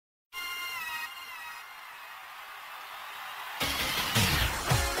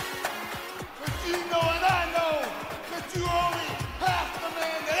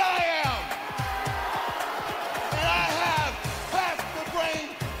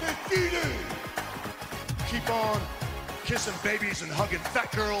keep on kissing babies and hugging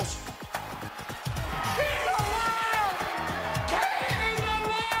fat girls. He's alive! Kane is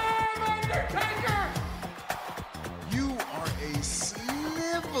alive, Undertaker! You are a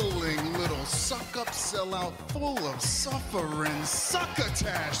sniveling little suck-up sellout full of suffering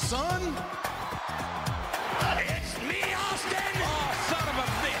succotash, son! It's me, Austin! Oh, son of a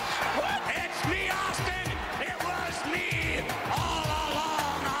bitch! What? It's me, Austin! It was me all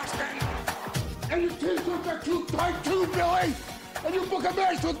along, Austin! And you teeth are too tight too, Billy! And you book a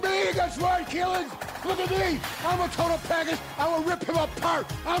match with me against Ryan Keelan! Look at me! I'm a total package! I will rip him apart!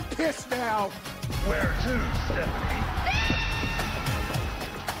 I'm pissed now! Where to, Stephanie?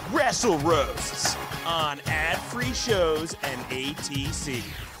 Wrestle Roasts on ad-free shows and ATC.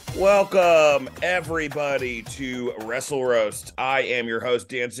 Welcome, everybody, to Wrestle Roast. I am your host,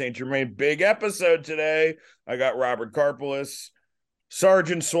 Dan St. Germain. Big episode today. I got Robert Karpelis.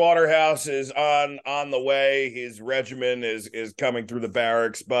 Sergeant Slaughterhouse is on the way. His regiment is coming through the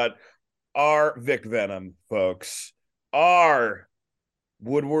barracks, but our Vic Venom, folks, our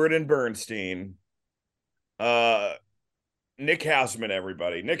Woodward and Bernstein, Nick Houseman,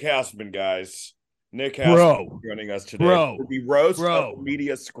 everybody. Nick Houseman, guys. Nick Houseman joining us today. For the roast of the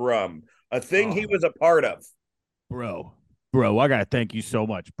media scrum, a thing he was a part of. Bro, I gotta thank you so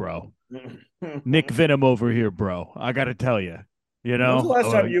much, bro. Nick Venom over here, bro. I gotta tell you, you know. When's the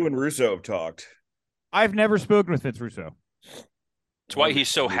last time you and Russo have talked? I've never spoken with Vince Russo. That's why he's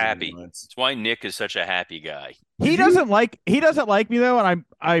so happy. That's why Nick is such a happy guy. He doesn't like me though, and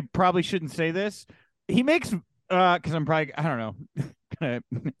I probably shouldn't say this. He makes because I'm probably I don't know.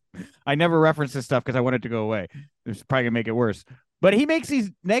 I never reference this stuff because I want it to go away. It's probably gonna make it worse. But he makes these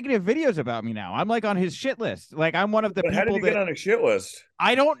negative videos about me now. I'm like on his shit list. Like I'm one of the people. How did you get on a shit list?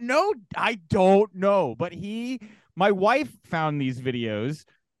 I don't know. But my wife found these videos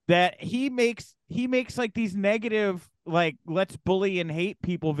that he makes like these negative, like let's bully and hate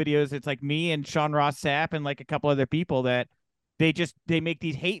people videos. It's like me and Sean Ross Sapp and like a couple other people that they make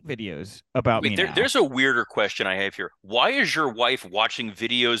these hate videos about me now. There's a weirder question I have here. Why is your wife watching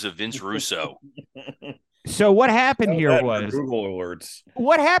videos of Vince Russo? So what happened here was Google alerts.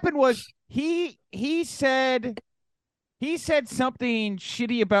 What happened was he said something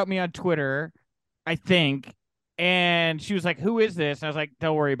shitty about me on Twitter, I think, and she was like, "Who is this?" And I was like,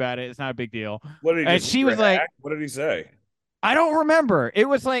 "Don't worry about it. It's not a big deal." What did he? And she was like, "What did he say?" I don't remember. It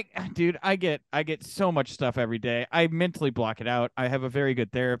was like, dude, I get so much stuff every day. I mentally block it out. I have a very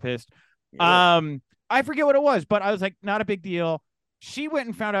good therapist. Yeah. I forget what it was, but I was like, not a big deal. She went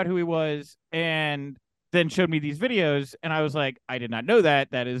and found out who he was and then showed me these videos. And I was like, I did not know that.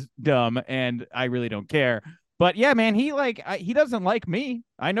 That is dumb. And I really don't care. But yeah, man, he doesn't like me.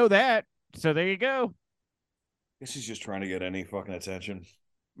 I know that. So there you go. I guess he's just trying to get any fucking attention.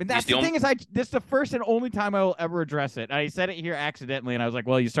 But that's the thing is, this is the first and only time I will ever address it. I said it here accidentally, and I was like,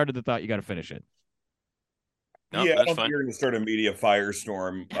 well, you started the thought, you got to finish it. No, yeah, I don't think you're going to start a media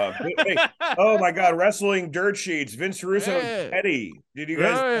firestorm. Hey, oh, my God, wrestling dirt sheets. Vince Russo and Teddy. Did you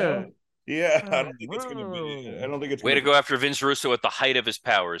guys know? Yeah, I don't think it's going to be. I don't think it's way to go after Vince Russo at the height of his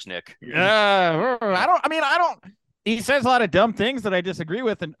powers, Nick. I don't. He says a lot of dumb things that I disagree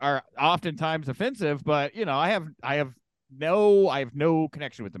with and are oftentimes offensive, but, you know, I have no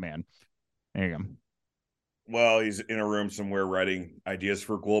connection with the man. There you go. Well, he's in a room somewhere writing ideas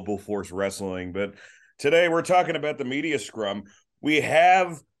for Global Force Wrestling. But today we're talking about the media scrum. We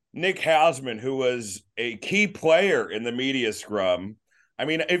have Nick Houseman, who was a key player in the media scrum. I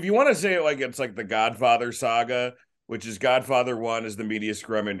mean, if you want to say it like it's like the Godfather saga, which is Godfather 1 is the media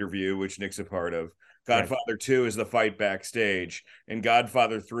scrum interview, which Nick's a part of. Godfather 2 is the fight backstage. And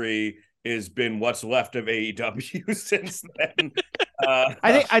Godfather 3 has been what's left of AEW since then.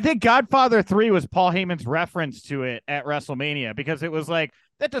 I think Godfather 3 was Paul Heyman's reference to it at WrestleMania because it was like,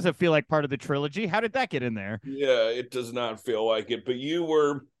 that doesn't feel like part of the trilogy. How did that get in there? Yeah, it does not feel like it. But you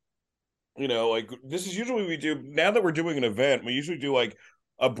were, you know, like this is usually we do. Now that we're doing an event, we usually do like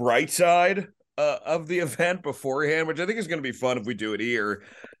a bright side of the event beforehand, which I think is going to be fun if we do it here.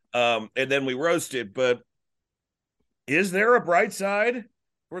 And then we roast it. But is there a bright side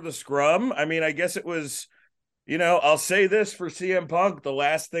for the scrum? I mean, I guess it was, you know, I'll say this for CM Punk, the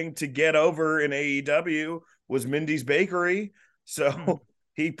last thing to get over in AEW was Mindy's Bakery. So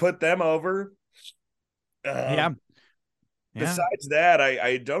he put them over. Yeah. Besides that,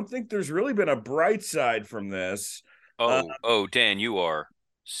 I don't think there's really been a bright side from this. Dan, you are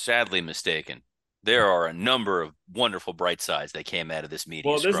sadly mistaken. There are a number of wonderful bright sides that came out of this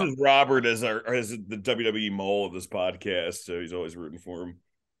media. Well, this is Robert as the WWE mole of this podcast, so he's always rooting for him.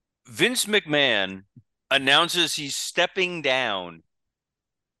 Vince McMahon announces he's stepping down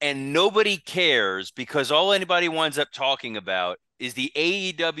and nobody cares because all anybody winds up talking about is the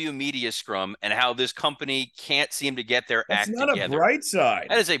AEW media scrum and how this company can't seem to get their That's act not a together. bright side.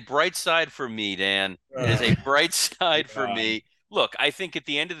 That is a bright side for me, Dan. It is a bright side for me. Look, I think at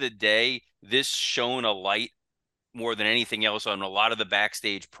the end of the day, this shone a light more than anything else on a lot of the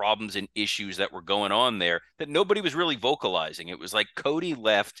backstage problems and issues that were going on there that nobody was really vocalizing. It was like Cody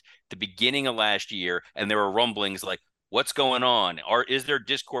left the beginning of last year, and there were rumblings like, what's going on? Is there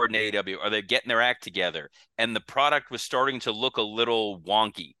discord in AEW? Are they getting their act together? And the product was starting to look a little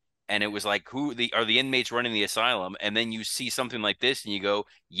wonky. And it was like, are the inmates running the asylum? And then you see something like this and you go,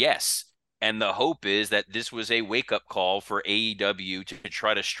 yes. And the hope is that this was a wake-up call for AEW to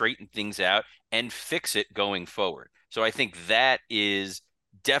try to straighten things out and fix it going forward. So I think that is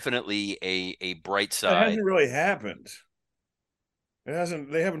definitely a bright side. It hasn't really happened. They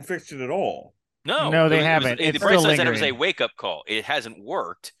haven't fixed it at all. No, they haven't. The bright side said it was a wake-up call. It hasn't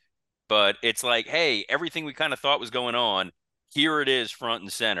worked, but it's like, hey, everything we kind of thought was going on, here it is front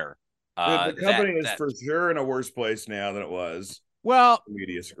and center. The company is for sure in a worse place now than it was. Well,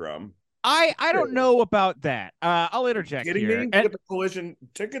 media scrum. I don't know about that. I'll interject kidding here. Me? With the Collision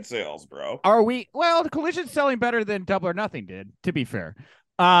ticket sales, bro. Are we? Well, the Collision's selling better than Double or Nothing did, to be fair.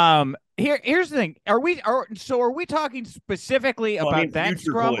 Here's the thing. Are we talking specifically about that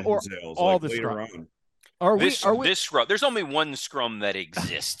scrum or sales, all like the later scrum? On. This scrum? There's only one scrum that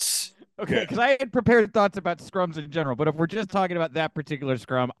exists. Okay, because I had prepared thoughts about scrums in general, but if we're just talking about that particular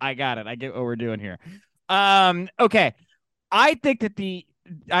scrum, I got it. I get what we're doing here. Okay. I think that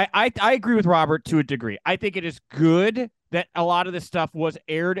I agree with Robert to a degree. I think it is good that a lot of this stuff was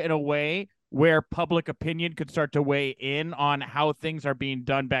aired in a way where public opinion could start to weigh in on how things are being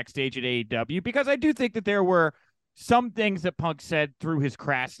done backstage at AEW, because I do think that there were some things that Punk said through his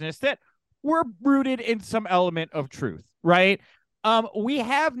crassness that were rooted in some element of truth, right? We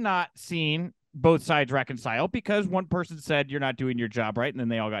have not seen both sides reconcile because one person said you're not doing your job right, and then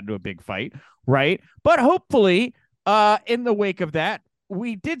they all got into a big fight, right? But hopefully, in the wake of that,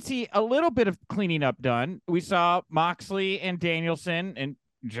 we did see a little bit of cleaning up done. We saw Moxley and Danielson and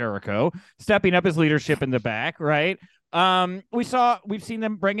Jericho stepping up his leadership in the back, right? We've seen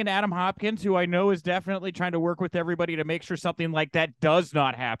them bring in Adam Hopkins, who I know is definitely trying to work with everybody to make sure something like that does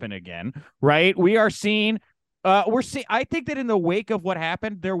not happen again, right? I think that in the wake of what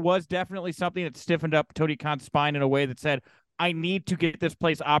happened, there was definitely something that stiffened up Tony Khan's spine in a way that said, I need to get this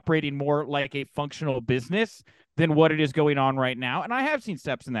place operating more like a functional business than what it is going on right now. And I have seen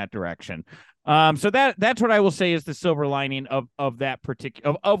steps in that direction. So that's what I will say is the silver lining of that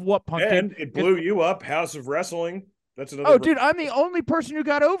particular of what Punk did. And it blew you up, House of Wrestling. That's another. Oh, dude, I'm the only person who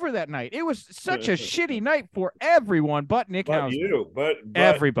got over that night. It was such a shitty night for everyone, but Nick Hausman. But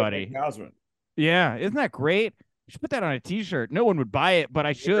everybody. Nick Hausman. Yeah, isn't that great? You should put that on a T-shirt. No one would buy it, but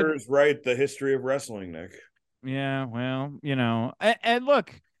I should. Here's right the history of wrestling, Nick. Yeah, well, and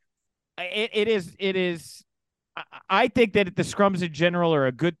look, it is. I think that the scrums in general are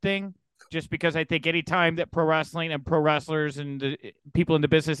a good thing, just because I think any time that pro wrestling and pro wrestlers and the people in the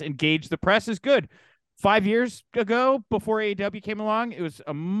business engage the press is good. 5 years ago, before AEW came along, it was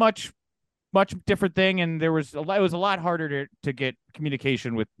a much different thing, and it was a lot harder to get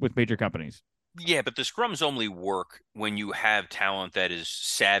communication with major companies. Yeah, but the scrums only work when you have talent that is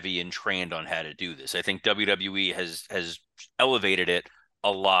savvy and trained on how to do this. I think WWE has elevated it a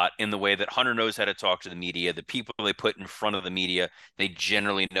lot in the way that Hunter knows how to talk to the media. The people they put in front of the media, they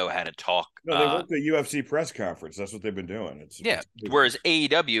generally know how to talk. No, they work the UFC press conference. That's what they've been doing. Whereas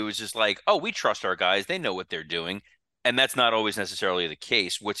AEW is just like, oh, we trust our guys. They know what they're doing. And that's not always necessarily the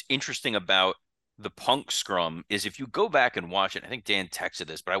case. What's interesting about the Punk scrum is if you go back and watch it, I think Dan texted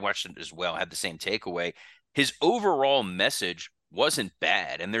this, but I watched it as well, had the same takeaway. His overall message wasn't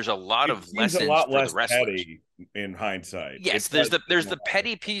bad, and there's a lot of lessons for the wrestlers. Petty in hindsight. Yes, there's the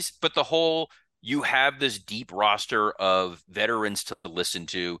petty piece, but the whole, you have this deep roster of veterans to listen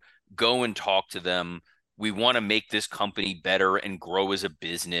to. Go and talk to them. We want to make this company better and grow as a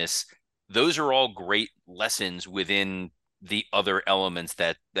business. Those are all great lessons within the other elements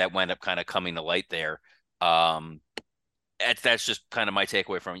that wind up kind of coming to light there. That's just kind of my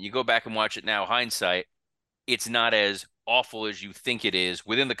takeaway from it. You go back and watch it now, hindsight, it's not as awful as you think it is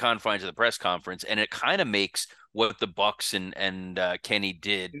within the confines of the press conference, and it kind of makes what the Bucks and Kenny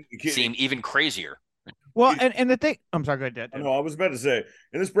did seem even crazier. Well, and the thing, I'm sorry, go ahead, Dad. No, I was about to say,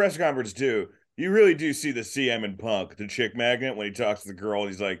 in this press conference too, you really do see the CM and Punk, the chick magnet, when he talks to the girl,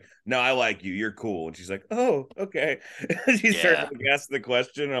 and he's like, no, I like you. You're cool. And she's like, oh, okay. She starts to ask the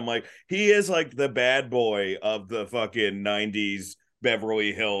question. And I'm like, he is like the bad boy of the fucking 90s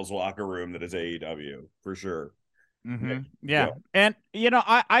Beverly Hills locker room that is AEW, for sure. Mm-hmm. Yeah. Yeah. And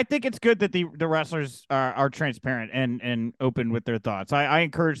I think it's good that the wrestlers are transparent and open with their thoughts. I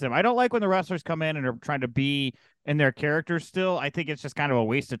encourage them. I don't like when the wrestlers come in and are trying to be in their characters still. I think it's just kind of a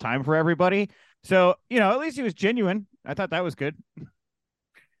waste of time for everybody. So, at least he was genuine. I thought that was good.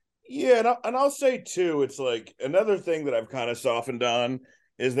 Yeah, and I'll say too, it's like another thing that I've kind of softened on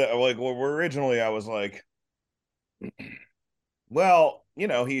is that like originally I was like, well,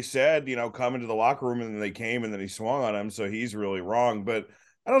 he said, come into the locker room and then they came and then he swung on him, so he's really wrong. But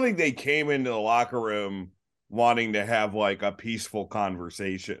I don't think they came into the locker room wanting to have like a peaceful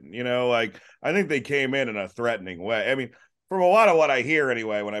conversation. Like I think they came in a threatening way. I mean, from a lot of what I hear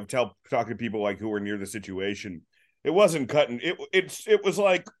anyway, when I've talked to people like who were near the situation, it wasn't cutting. It was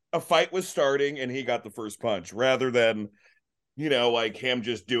like a fight was starting and he got the first punch rather than, like him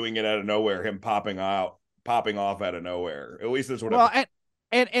just doing it out of nowhere, him popping off out of nowhere. At least that's what. Well,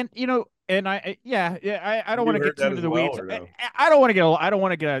 and I don't want to get too into the weeds. No? I don't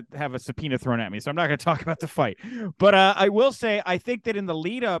want to have a subpoena thrown at me, so I'm not going to talk about the fight. But I will say I think that in the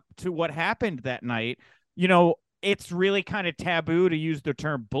lead up to what happened that night, it's really kind of taboo to use the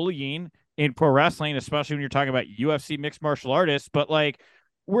term bullying in pro wrestling, especially when you're talking about UFC mixed martial artists. But like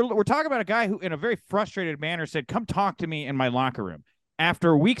we're talking about a guy who, in a very frustrated manner, said, "Come talk to me in my locker room."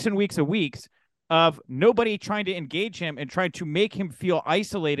 After weeks and weeks and weeks of nobody trying to engage him and trying to make him feel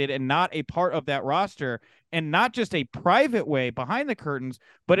isolated and not a part of that roster, and not just a private way behind the curtains,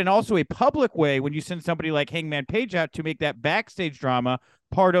 but in also a public way when you send somebody like Hangman Page out to make that backstage drama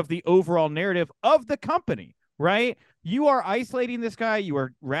part of the overall narrative of the company, right? You are isolating this guy. You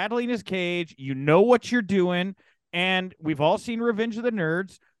are rattling his cage. You know what you're doing. And we've all seen Revenge of the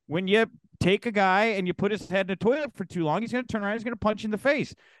Nerds. When you take a guy and you put his head in a toilet for too long, he's going to turn around, he's going to punch you in the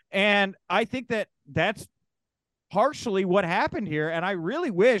face. And I think that that's partially what happened here. And I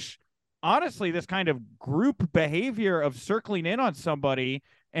really wish, honestly, this kind of group behavior of circling in on somebody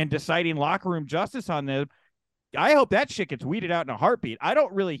and deciding locker room justice on them, I hope that shit gets weeded out in a heartbeat. I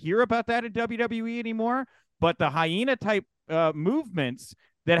don't really hear about that in WWE anymore, but the hyena type movements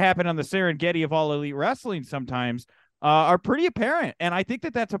that happen on the Serengeti of All Elite Wrestling sometimes are pretty apparent. And I think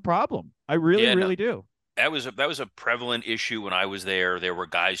that that's a problem. I really do. That was a prevalent issue when I was there. There were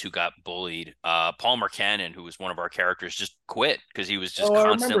guys who got bullied. Paul Marcannon, who was one of our characters, just quit because he was just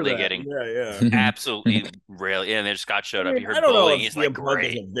constantly getting absolutely rarely. And then Scott showed up. He heard bullying. He's like,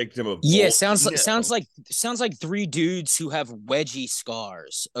 great. A victim of sounds like three dudes who have wedgie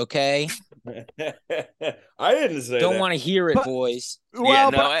scars. Okay, I didn't say. Don't want to hear it, boys.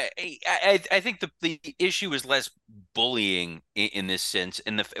 Well, I think the issue is less bullying in this sense,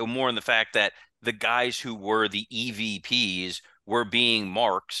 and more in the fact that the guys who were the EVPs were being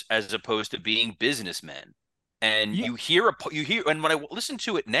marks as opposed to being businessmen. And you hear, and when I listen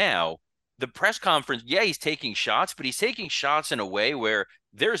to it now, the press conference, he's taking shots, but he's taking shots in a way where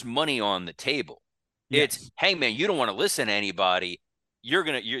there's money on the table. Yes. It's, hey man, you don't want to listen to anybody. You're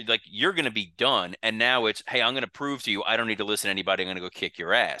going to be done. And now it's, hey, I'm going to prove to you, I don't need to listen to anybody. I'm going to go kick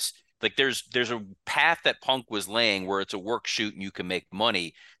your ass. Like there's a path that Punk was laying where it's a work shoot and you can make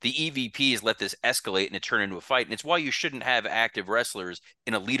money. The EVPs let this escalate and it turned into a fight. And it's why you shouldn't have active wrestlers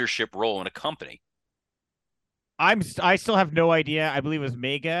in a leadership role in a company. I still have no idea. I believe it was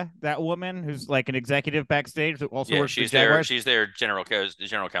Mega, that woman who's like an executive backstage that also works for Jaguars. She's their general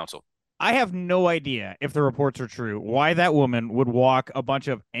counsel. I have no idea, if the reports are true, why that woman would walk a bunch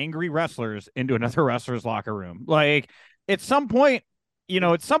of angry wrestlers into another wrestler's locker room. Like at some point,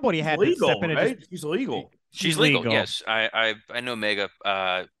 it's somebody had to step in. Right? She's legal. She's legal. Yes, I know Mega.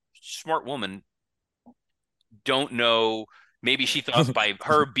 Smart woman. Don't know. Maybe she thought by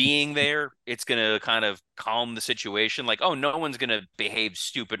her being there, it's gonna kind of calm the situation. Like, oh, no one's gonna behave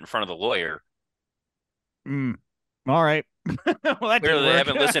stupid in front of the lawyer. All right. Well, clearly they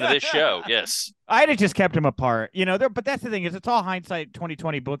haven't listened to this show. Yes, I'd have just kept them apart. But that's the thing is, it's all hindsight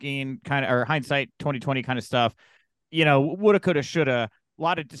 2020 booking kind of, or hindsight 2020 kind of stuff. Woulda, coulda, shoulda. A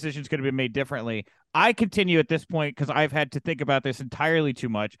lot of decisions could have been made differently. I continue at this point, because I've had to think about this entirely too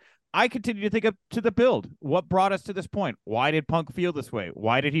much. I continue to think up to the build. What brought us to this point? Why did Punk feel this way?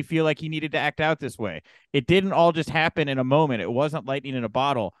 Why did he feel like he needed to act out this way? It didn't all just happen in a moment. It wasn't lightning in a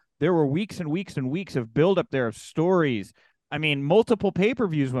bottle. There were weeks and weeks and weeks of build up there of stories. I mean, multiple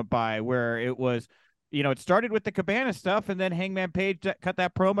pay-per-views went by where it was, it started with the Cabana stuff, and then Hangman Page cut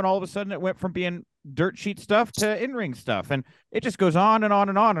that promo, and all of a sudden it went from being dirt sheet stuff to in-ring stuff. And it just goes on and on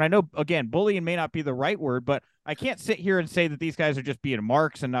and on. And I know, again, bullying may not be the right word, but I can't sit here and say that these guys are just being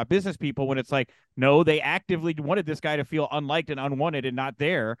marks and not business people, when it's like, no, they actively wanted this guy to feel unliked and unwanted and not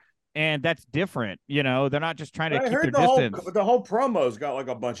there. And that's different. They're not just trying to keep their distance. The whole promo's got like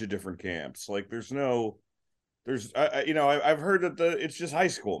a bunch of different camps. Like there's no, There's, I've heard that it's just high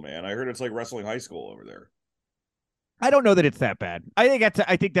school, man. I heard it's like wrestling high school over there. I don't know that it's that bad. I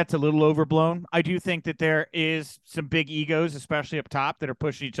think that's a little overblown. I do think that there is some big egos, especially up top, that are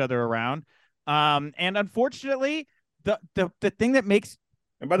pushing each other around. And unfortunately, the thing that makes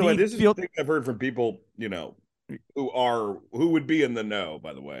And by the way, this is feel the thing I've heard from people, who would be in the know,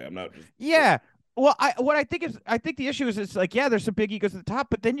 by the way. I'm not just yeah. Well, I think the issue is it's like, yeah, there's some big egos at the top,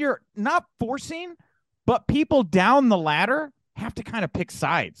 but then you're not forcing, but people down the ladder have to kind of pick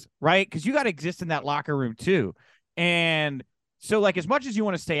sides, right? Because you got to exist in that locker room too. And so, like, as much as you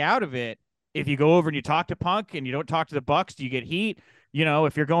want to stay out of it, if you go over and you talk to Punk and you don't talk to the Bucks, do you get heat?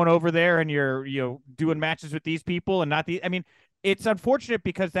 If you're going over there and you're doing matches with these people and not I mean, it's unfortunate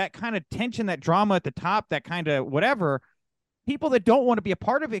because that kind of tension, that drama at the top, that kind of whatever, people that don't want to be a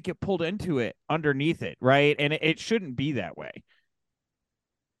part of it get pulled into it underneath it, right? And it shouldn't be that way.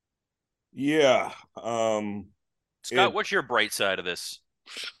 Yeah. Scott, what's your bright side of this?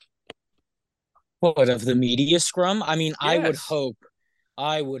 What, of the media scrum? I mean, Yes.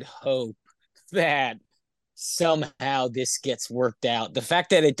 I would hope that somehow this gets worked out. The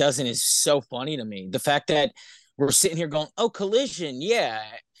fact that it doesn't is so funny to me. The fact that we're sitting here going, "Oh, Collision, yeah,"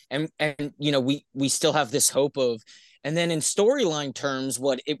 and we still have this hope of, and then in storyline terms,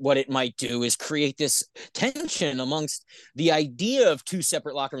 what it might do is create this tension amongst the idea of two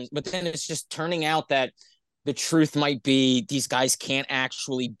separate locker rooms. But then it's just turning out that the truth might be these guys can't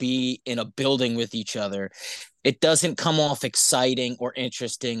actually be in a building with each other. It doesn't come off exciting or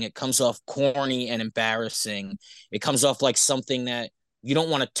interesting. It comes off corny and embarrassing. It comes off like something that you don't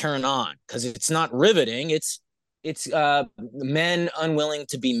want to turn on because it's not riveting. It's men unwilling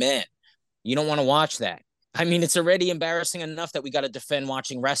to be men. You don't want to watch that. I mean, it's already embarrassing enough that we got to defend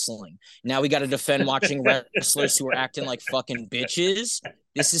watching wrestling. Now we got to defend watching wrestlers who are acting like fucking bitches.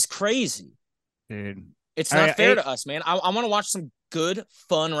 This is crazy. Dude. It's not fair to us, man. I want to watch some good,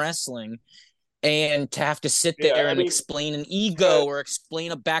 fun wrestling, and to have to sit there and explain an ego or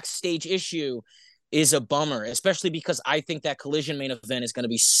explain a backstage issue is a bummer, especially because I think that Collision main event is going to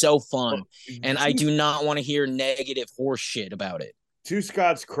be so fun, and I do not want to hear negative horse shit about it. To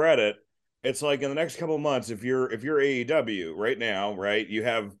Scott's credit, it's like in the next couple of months, if you're AEW right now, right, you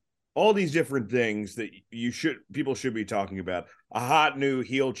have all these different things that people should be talking about. A hot new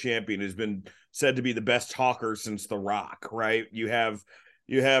heel champion has been said to be the best talker since The Rock, right? You have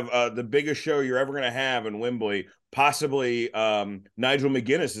the biggest show you're ever going to have in Wembley. Possibly Nigel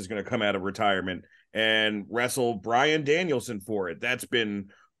McGuinness is going to come out of retirement and wrestle Bryan Danielson for it. That's been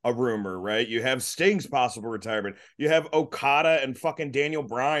a rumor, right? You have Sting's possible retirement. You have Okada and fucking Daniel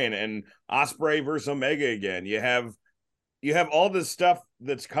Bryan and Ospreay versus Omega again. You have all this stuff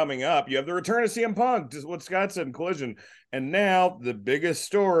that's coming up. You have the return of CM Punk, just what Scott said in Collision. And now the biggest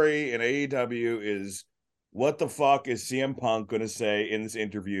story in AEW is what the fuck is CM Punk going to say in this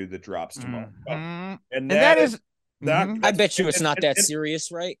interview that drops tomorrow? Mm-hmm. And that is I bet you it's not that serious,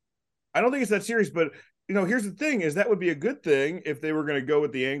 right? I don't think it's that serious, but here's the thing: is that would be a good thing if they were going to go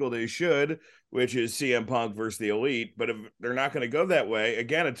with the angle they should, which is CM Punk versus the Elite. But if they're not going to go that way,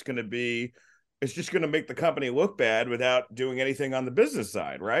 again, it's just going to make the company look bad without doing anything on the business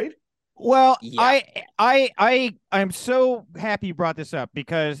side, right? Well, yeah. I'm so happy you brought this up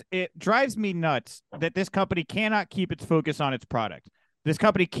because it drives me nuts that this company cannot keep its focus on its product. This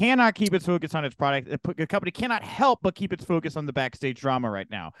company cannot keep its focus on its product. The company cannot help but keep its focus on the backstage drama right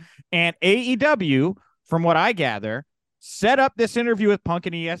now. And AEW, from what I gather, set up this interview with Punk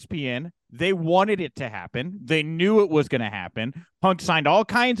and ESPN. They wanted it to happen. They knew it was going to happen. Punk signed all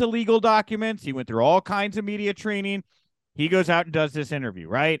kinds of legal documents. He went through all kinds of media training. He goes out and does this interview,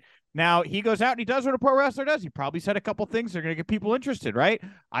 right? Now, he goes out and he does what a pro wrestler does. He probably said a couple things that are going to get people interested, right?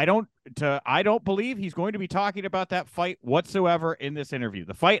 I don't believe he's going to be talking about that fight whatsoever in this interview.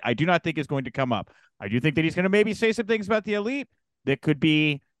 The fight, I do not think is going to come up. I do think that he's going to maybe say some things about the Elite that could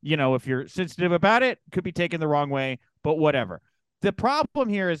be, if you're sensitive about it, could be taken the wrong way, but whatever. The problem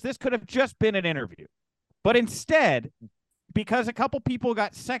here is this could have just been an interview. But instead, because a couple people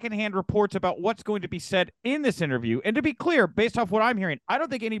got secondhand reports about what's going to be said in this interview. And to be clear, based off what I'm hearing, I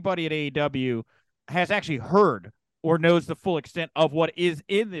don't think anybody at AEW has actually heard or knows the full extent of what is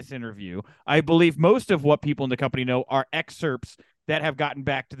in this interview. I believe most of what people in the company know are excerpts that have gotten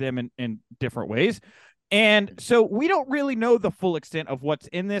back to them in different ways. And so we don't really know the full extent of what's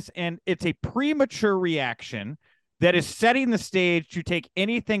in this. And it's a premature reaction that is setting the stage to take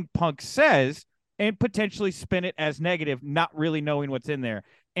anything Punk says and potentially spin it as negative, not really knowing what's in there.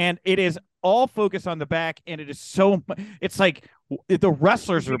 And it is all focused on the back, and it is it's like the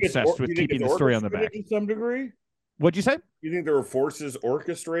wrestlers are obsessed with keeping the story on the back. To some degree? What'd you say? You think there were forces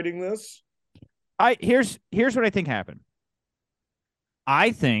orchestrating this? Here's what I think happened.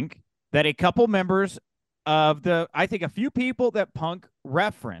 I think that a couple members of I think a few people that Punk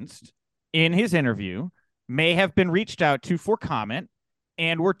referenced in his interview may have been reached out to for comment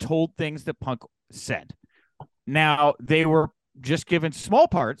and were told things that Punk said. Now, they were just given small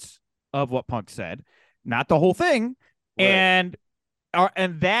parts of what Punk said, not the whole thing. Right.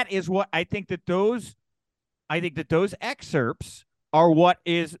 And that is what I think that those excerpts are what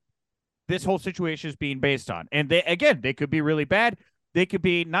is this whole situation is being based on. And they could be really bad. They could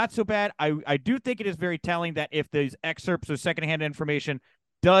be not so bad. I do think it is very telling that if these excerpts of secondhand information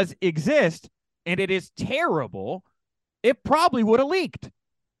does exist and it is terrible, it probably would have leaked.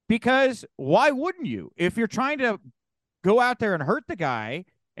 Because why wouldn't you? If you're trying to go out there and hurt the guy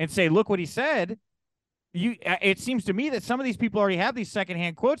and say, look what he said, it seems to me that some of these people already have these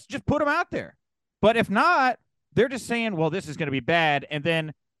secondhand quotes. Just put them out there. But if not, they're just saying, well, this is going to be bad. And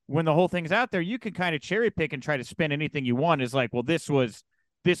then when the whole thing's out there, you can kind of cherry pick and try to spin anything you want. Is like, well, this was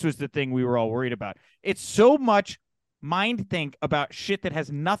the thing we were all worried about. It's so much mind think about shit that has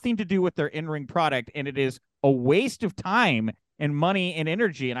nothing to do with their in-ring product, and it is a waste of time and money and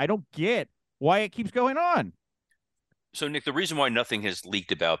energy. And I don't get why it keeps going on. So, Nick, the reason why nothing has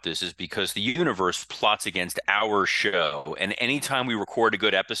leaked about this is because the universe plots against our show. And anytime we record a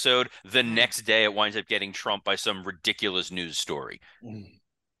good episode, the next day it winds up getting trumped by some ridiculous news story.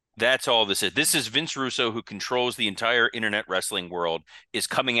 That's all this is. This is Vince Russo, who controls the entire internet wrestling world, is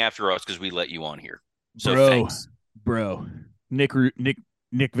coming after us because we let you on here. So thanks. Bro. Nick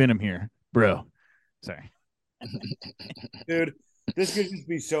Venom here. Bro. Sorry. Dude, this could just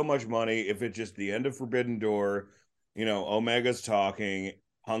be so much money if it's just the end of Forbidden Door. You know, Omega's talking,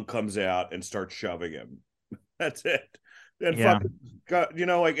 Punk comes out and starts shoving him. That's it. Then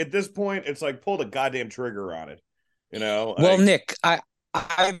like at this point, it's like pull the goddamn trigger on it. You know. Well, Nick, I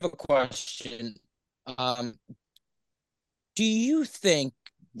have a question. Do you think,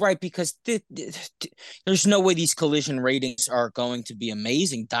 right, because there's no way these Collision ratings are going to be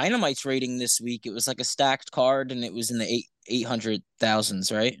amazing. Dynamite's rating this week, it was like a stacked card, and it was in the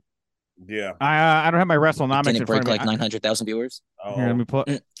 800,000s, right? Yeah. I don't have my WrestleNomics. Didn't it break like 900,000 viewers? Oh. Here, let me pull.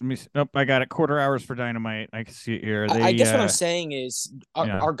 Nope, I got it. Quarter hours for Dynamite. I can see it here. I guess what I'm saying is,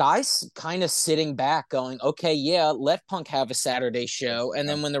 are guys kind of sitting back going, okay, yeah, let Punk have a Saturday show, and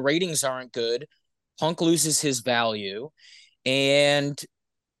then when the ratings aren't good, Punk loses his value, and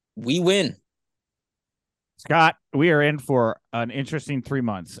we win. Scott, we are in for an interesting 3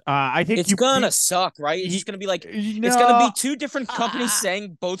 months. I think it's gonna suck, right? It's just gonna be like it's gonna be two different companies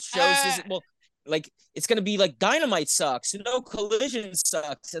saying both shows it's gonna be like Dynamite sucks, no Collision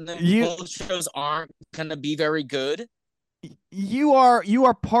sucks, and then both shows aren't gonna be very good. You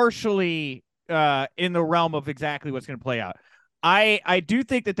are partially in the realm of exactly what's gonna play out. I do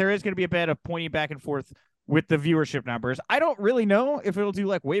think that there is gonna be a bit of pointing back and forth with the viewership numbers. I don't really know if it'll do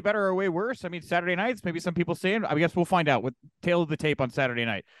like way better or way worse. I mean, Saturday nights, maybe some people saying, I guess we'll find out with tail of the tape on Saturday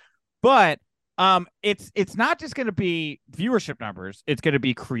night. But it's not just going to be viewership numbers. It's going to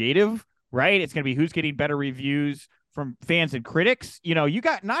be creative, right? It's going to be who's getting better reviews from fans and critics. You know, you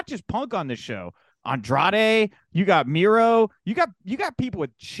got not just Punk on this show, Andrade, you got Miro, you got people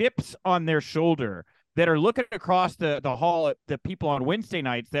with chips on their shoulder that are looking across the hall at the people on Wednesday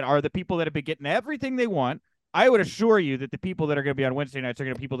nights that are the people that have been getting everything they want. I would assure you that the people that are going to be on Wednesday nights are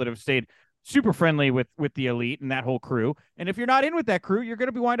going to be people that have stayed super friendly with the Elite and that whole crew. And if you're not in with that crew, you're going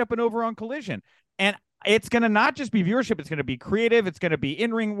to be wind up and over on Collision. And it's going to not just be viewership. It's going to be creative. It's going to be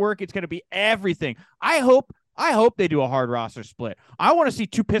in-ring work. It's going to be everything. I hope they do a hard roster split. I want to see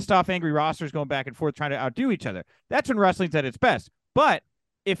two pissed off, angry rosters going back and forth trying to outdo each other. That's when wrestling's at its best. But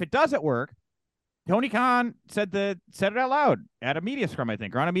if it doesn't work, Tony Khan said it out loud at a media scrum, I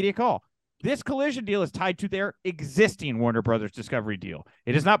think, or on a media call. This Collision deal is tied to their existing Warner Brothers Discovery deal.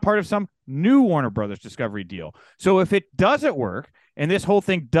 It is not part of some new Warner Brothers Discovery deal. So if it doesn't work and this whole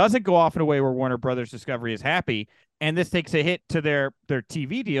thing doesn't go off in a way where Warner Brothers Discovery is happy and this takes a hit to their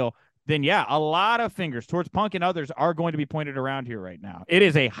TV deal, then yeah, a lot of fingers towards Punk and others are going to be pointed around here right now. It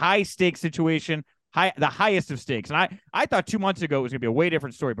is a high-stakes situation. The highest of stakes. And I thought 2 months ago it was going to be a way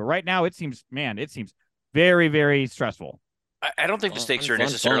different story, but right now it seems very, very stressful. I don't think the stakes are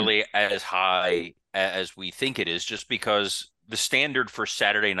necessarily as high as we think it is, just because the standard for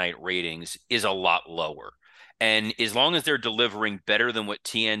Saturday night ratings is a lot lower. And as long as they're delivering better than what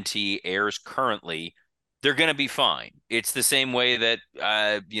TNT airs currently, they're going to be fine. It's the same way that,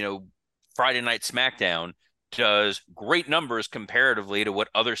 Friday Night SmackDown does great numbers comparatively to what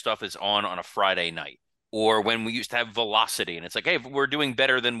other stuff is on a Friday night. or when we used to have Velocity, and it's like, hey, we're doing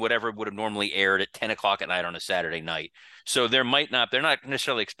better than whatever would have normally aired at 10 o'clock at night on a Saturday night. So they're not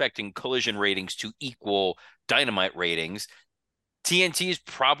necessarily expecting Collision ratings to equal Dynamite ratings. TNT is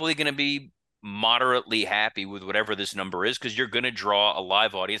probably going to be moderately happy with whatever this number is, because you're going to draw a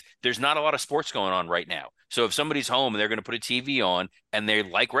live audience. There's not a lot of sports going on right now. So if somebody's home and they're going to put a TV on and they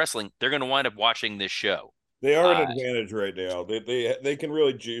like wrestling, they're going to wind up watching this show. They are an advantage right now. They can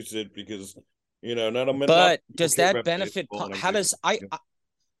really juice it because, But does that benefit? How does I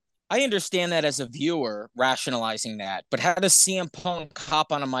understand that as a viewer rationalizing that, but how does CM Punk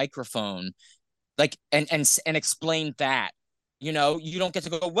hop on a microphone, like and explain that? You don't get to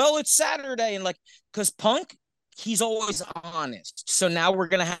go, well, it's Saturday, and because Punk, he's always honest. So now we're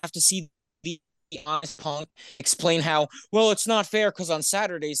gonna have to see the honest Punk explain how, well, it's not fair because on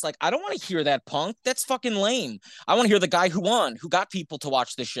Saturdays, I don't want to hear that, Punk. That's fucking lame. I want to hear the guy who won, who got people to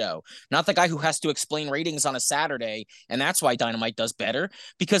watch the show, not the guy who has to explain ratings on a Saturday, and that's why Dynamite does better.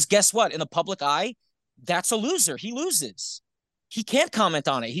 Because guess what? In the public eye, that's a loser. He loses. He can't comment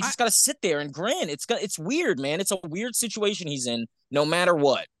on it. He's just got to sit there and grin. It's weird, man. It's a weird situation he's in, no matter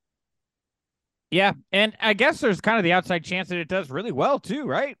what. Yeah, and I guess there's kind of the outside chance that it does really well too,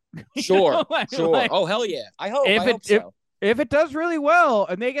 right? Sure, sure. Oh, hell yeah. I hope so. If it does really well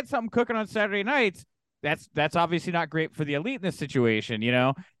and they get something cooking on Saturday nights, that's obviously not great for the elite in this situation,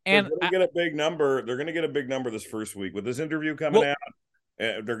 And they're going to get a big number. They're going to get a big number this first week with this interview coming out.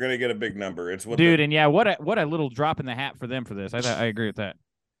 They're going to get a big number. It's what, dude, and what a little drop in the hat for them for this. I agree with that.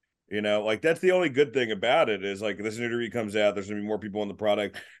 That's the only good thing about it is this interview comes out. There's going to be more people on the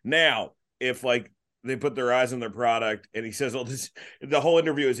product. Now, if they put their eyes on their product and he says, the whole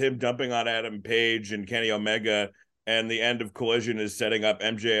interview is him dumping on Adam Page and Kenny Omega, and the end of Collision is setting up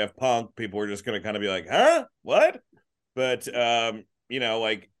MJF Punk, people are just going to kind of be like, huh? What? But,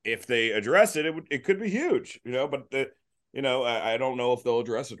 if they address it, it could be huge, but I don't know if they'll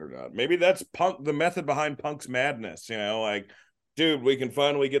address it or not. Maybe that's Punk, the method behind Punk's madness, dude, we can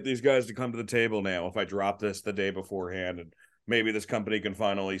finally get these guys to come to the table now if I drop this the day beforehand, and maybe this company can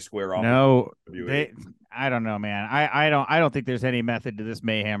finally square off. No, I don't know, man. I don't think there's any method to this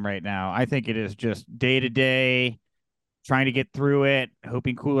mayhem right now. I think it is just day to day, trying to get through it,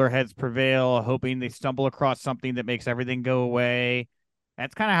 hoping cooler heads prevail, hoping they stumble across something that makes everything go away.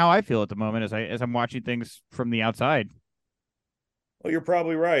 That's kind of how I feel at the moment as I'm watching things from the outside. Well, you're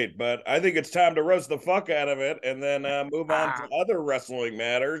probably right, but I think it's time to roast the fuck out of it and then move on to other wrestling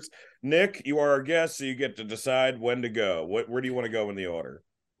matters. Nick, you are our guest, so you get to decide when to go. Where do you want to go in the order?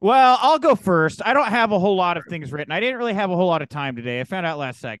 Well, I'll go first. I don't have a whole lot of things written. I didn't really have a whole lot of time today. I found out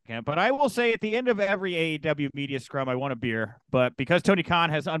last second, but I will say at the end of every AEW media scrum, I want a beer. But because Tony Khan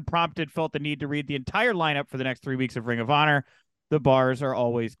has unprompted felt the need to read the entire lineup for the next 3 weeks of Ring of Honor, the bars are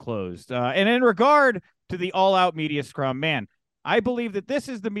always closed. And in regard to the all-out media scrum, man, I believe that this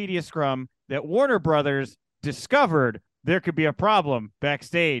is the media scrum that Warner Brothers discovered there could be a problem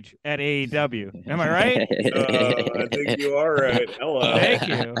backstage at AEW. Am I right? I think you are right. Hello. Thank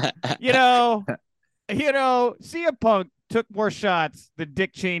you. CM Punk took more shots than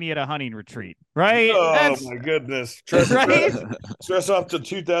Dick Cheney at a hunting retreat, right? Oh, my goodness. Stress off to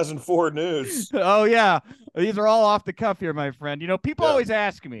 2004 news. Oh, yeah. These are all off the cuff here, my friend. People always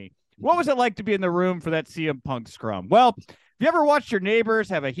ask me, what was it like to be in the room for that CM Punk scrum? Well, have you ever watched your neighbors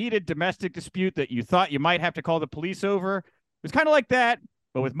have a heated domestic dispute that you thought you might have to call the police over? It was kind of like that,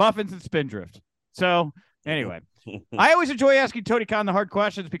 but with muffins and Spindrift. So, anyway, I always enjoy asking Tony Khan the hard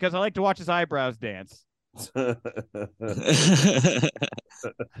questions because I like to watch his eyebrows dance.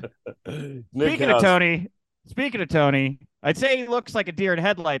 Speaking of Tony, I'd say he looks like a deer in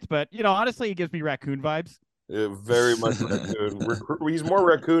headlights, but, honestly, he gives me raccoon vibes. Yeah, very much raccoon. He's more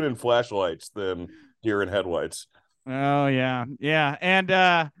raccoon in flashlights than deer in headlights. Oh yeah, yeah, and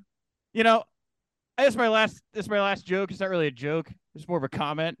this is my last joke. It's not really a joke; it's more of a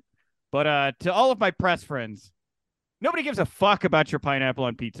comment. But to all of my press friends, nobody gives a fuck about your pineapple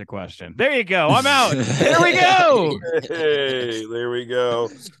on pizza question. There you go. I'm out. There we go. Hey, there we go.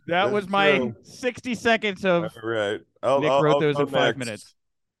 That was my 60 seconds of. All right. Nick wrote those in 5 minutes.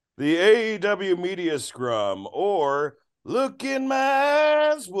 The AEW media scrum, or look in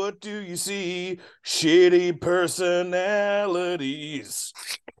my eyes, what do you see? Shitty personalities.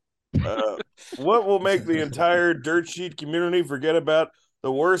 What will make the entire dirt sheet community forget about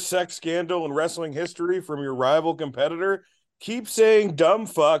the worst sex scandal in wrestling history from your rival competitor? Keep saying dumb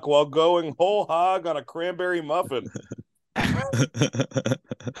fuck while going whole hog on a cranberry muffin.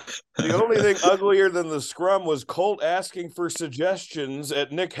 The only thing uglier than the scrum was Colt asking for suggestions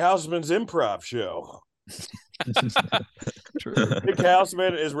at Nick Hausman's improv show. Nick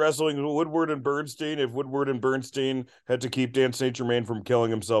Houseman is wrestling Woodward and Bernstein if Woodward and Bernstein had to keep Dan St. Germain from killing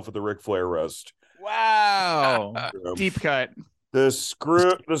himself at the Ric Flair roast. Wow. Deep cut. The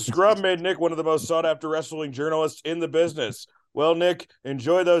Scrum made Nick one of the most sought-after wrestling journalists in the business. Well, Nick,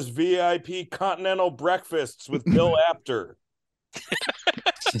 enjoy those VIP continental breakfasts with Bill Apter.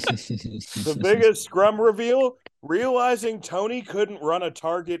 The biggest Scrum reveal, realizing Tony couldn't run a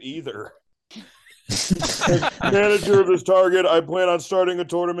Target either. As manager of this Target, I plan on starting a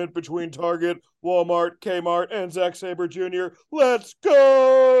tournament between Target, Walmart, Kmart, and Zack Sabre Jr. Let's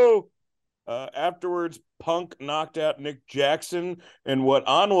go! Afterwards, Punk knocked out Nick Jackson in what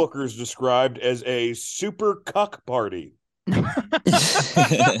onlookers described as a super cuck party.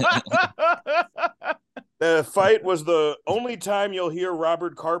 The fight was the only time you'll hear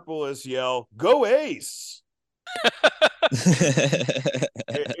Robert Karpolis yell, "Go Ace!"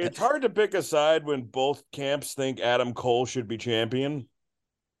 It's hard to pick a side when both camps think Adam Cole should be champion.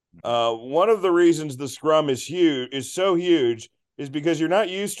 One of the reasons the Scrum is so huge is because you're not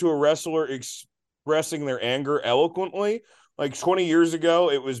used to a wrestler expressing their anger eloquently. Like 20 years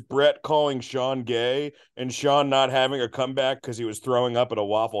ago, it was Brett calling Sean gay and Sean not having a comeback because he was throwing up at a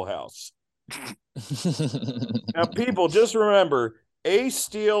Waffle House. Now, people, just remember, Ace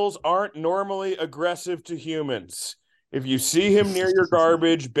Steels aren't normally aggressive to humans. If you see him near your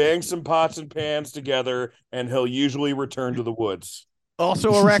garbage, bang some pots and pans together, and he'll usually return to the woods.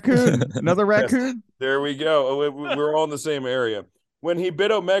 Also a raccoon. Another raccoon. Yes, there we go. We're all in the same area. When he bit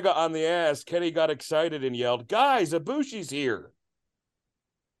Omega on the ass, Kenny got excited and yelled, "Guys, Ibushi's here."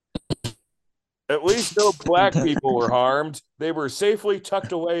 At least no black people were harmed. They were safely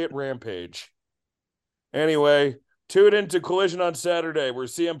tucked away at Rampage. Anyway, tune into Collision on Saturday, where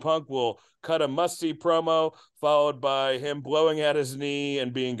CM Punk will cut a must-see promo, followed by him blowing at his knee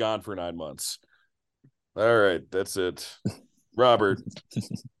and being gone for 9 months. All right, that's it. Robert.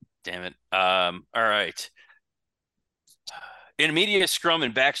 Damn it. All right. In a media scrum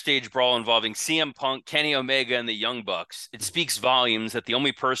and backstage brawl involving CM Punk, Kenny Omega, and the Young Bucks, it speaks volumes that the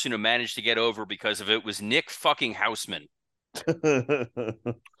only person who managed to get over because of it was Nick fucking Houseman.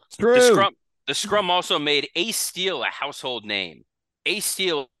 It's true. The Scrum also made Ace Steel a household name. Ace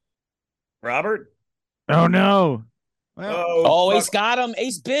Steel. Robert? Oh, no. Well, Ace got him.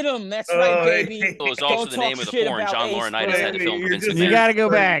 Ace bit him. That's right, baby. It was also the name of the porn John Laurinaitis had to film for Vince you McMahon. got to go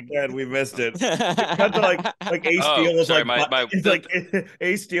back. We missed it. Cut to like Ace Steel is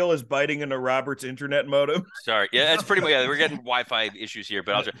Ace Steel is biting into Robert's internet modem. Sorry, yeah, that's pretty much. Yeah, we're getting Wi-Fi issues here,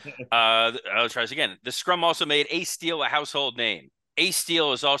 but I'll try this again. The Scrum also made Ace Steel a household name. Ace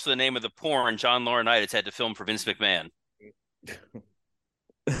Steel is also the name of the porn John Laurinaitis had to film for Vince McMahon.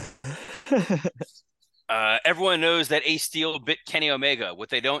 Everyone knows that Ace Steel bit Kenny Omega. What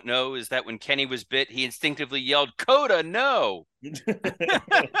they don't know is that when Kenny was bit, he instinctively yelled, "Coda, no!"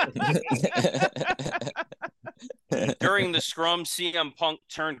 During the Scrum, CM Punk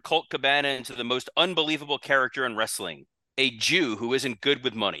turned Colt Cabana into the most unbelievable character in wrestling, a Jew who isn't good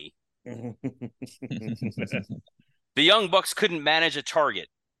with money. The Young Bucks couldn't manage a Target,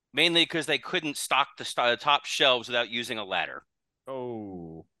 mainly because they couldn't stock the top shelves without using a ladder.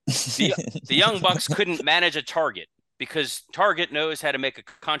 Oh. The Young Bucks couldn't manage a Target because Target knows how to make a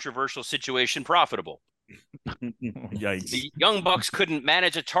controversial situation profitable. Yikes. The Young Bucks couldn't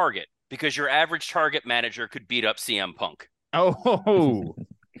manage a Target because your average Target manager could beat up CM Punk. Oh.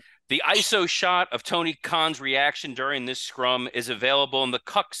 The ISO shot of Tony Khan's reaction during this scrum is available in the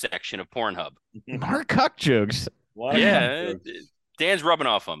cuck section of Pornhub. More cuck jokes. Yeah, Dan's rubbing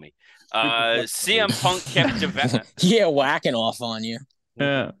off on me. CM Punk kept whacking off on you.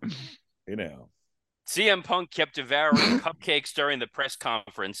 Yeah. CM Punk kept devouring cupcakes during the press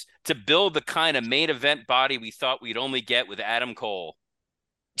conference to build the kind of main event body we thought we'd only get with Adam Cole.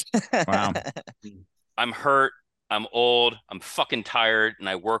 Wow. I'm hurt. I'm old. I'm fucking tired, and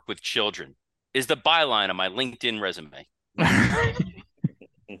I work with children. Is the byline on my LinkedIn resume.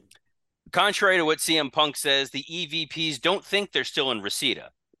 Contrary to what CM Punk says, the EVPs don't think they're still in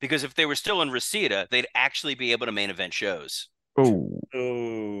Reseda, because if they were still in Reseda, they'd actually be able to main event shows. Oh.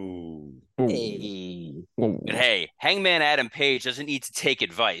 Hey. But hey, Hangman Adam Page doesn't need to take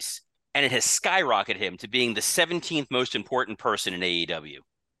advice, and it has skyrocketed him to being the 17th most important person in AEW.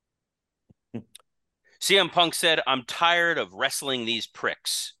 CM Punk said, "I'm tired of wrestling these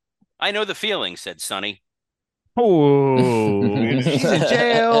pricks." "I know the feeling," said Sonny. Oh, she's in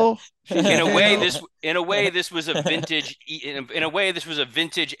jail. In a way, this was a vintage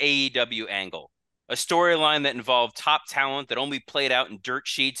AEW angle. A storyline that involved top talent that only played out in dirt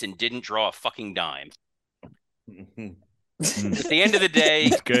sheets and didn't draw a fucking dime. At the end of the day,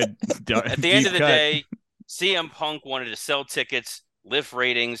 It's good. At the end of the day, CM Punk wanted to sell tickets, lift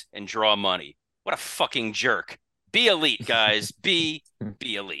ratings, and draw money. What a fucking jerk. Be elite, guys. Be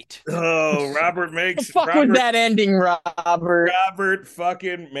elite. Oh, Robert makes Fuck with that ending, Robert. Robert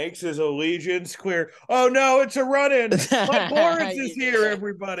fucking makes his allegiance clear. Oh no, it's a run-in. Mike Lawrence is here,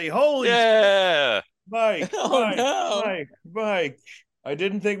 everybody. Holy shit. Mike. Mike. I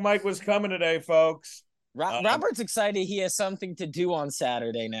didn't think Mike was coming today, folks. Robert's excited he has something to do on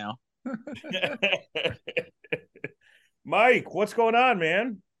Saturday now. Mike, what's going on,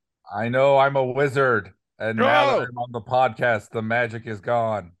 man? I know I'm a wizard, and now that I'm on the podcast, the magic is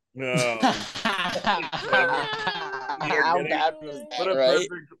gone. No. How bad was that, right?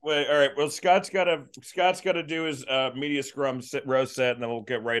 Perfect way. All right. Well, Scott's got to do his media scrum roast set, and then we'll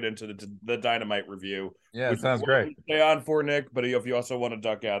get right into the Dynamite review. Yeah, it sounds great. Stay on for Nick, but if you also want to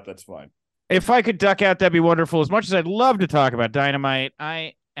duck out, that's fine. If I could duck out, that'd be wonderful. As much as I'd love to talk about Dynamite,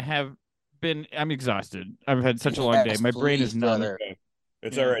 I'm exhausted. I've had such a long day. My brain is numb. Okay.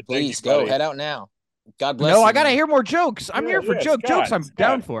 It's all right. Please go. Head out now. God bless you. No, I got to hear more jokes. I'm here for jokes. I'm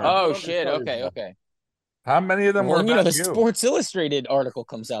down for. Oh, shit. Okay. How many of them were about the Sports Illustrated article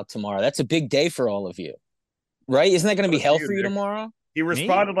comes out tomorrow. That's a big day for all of you. Right? Isn't that going to be hell for you tomorrow? He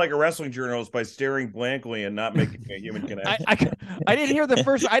responded like a wrestling journalist by staring blankly and not making a human connection. I didn't hear the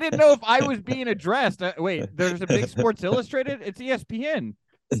first. I didn't know if I was being addressed. Wait, there's a big Sports Illustrated? It's ESPN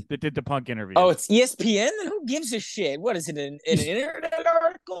that did the Punk interview. Oh, it's ESPN? Then who gives a shit? What is it, an internet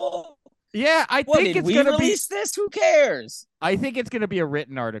article? Yeah, I think it's going to release this? Who cares? I think it's going to be a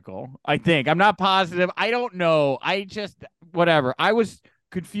written article. I'm not positive. I don't know. Whatever. I was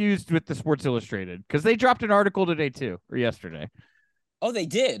confused with the Sports Illustrated because they dropped an article today too, or yesterday. Oh, they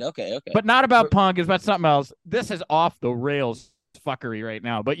did? Okay. But not about Punk. It's about something else. This is off the rails fuckery right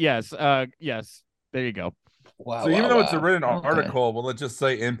now. But yes, there you go. Wow. So even though it's a written article, will it just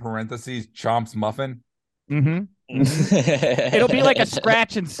say in parentheses Chomp's Muffin? Mm-hmm. It'll be like a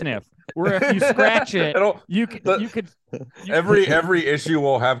scratch and sniff, where if you scratch it, you could. Every issue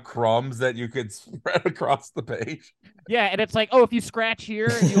will have crumbs that you could spread across the page. Yeah, and it's like, if you scratch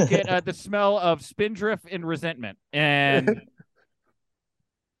here, you'll get the smell of spindrift and resentment, and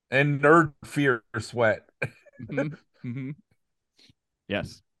nerd fear sweat. Mm-hmm.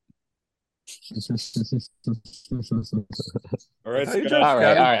 Yes. All right. All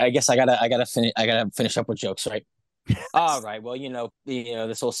right. I guess I gotta finish up with jokes, right? All right. Well,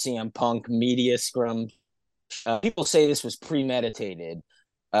 this whole CM Punk media scrum. People say this was premeditated.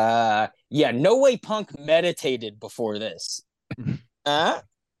 No way Punk meditated before this.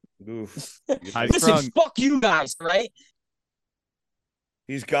 Oof. Listen, fuck you guys, right?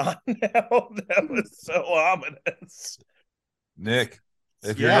 He's gone now. That was so ominous. Nick,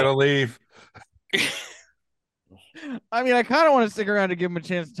 if you're gonna leave. I mean, I kind of want to stick around to give him a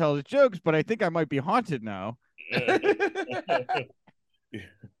chance to tell his jokes, but I think I might be haunted now. I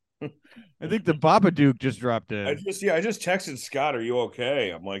think the Babadook just dropped in. I just texted Scott, "Are you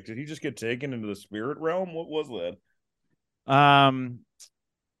okay?" I'm like, did he just get taken into the spirit realm? What was that? I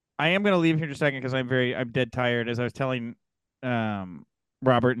am going to leave here in a second because I'm dead tired. As I was telling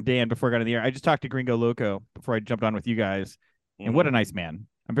Robert and Dan before I got in the air, I just talked to Gringo Loco before I jumped on with you guys, and what a nice man.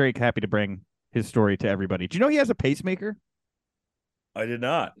 I'm very happy to bring his story to everybody. Do you know he has a pacemaker? I did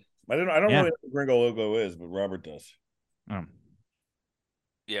not. I don't really know what Gringo Loco is, but Robert does.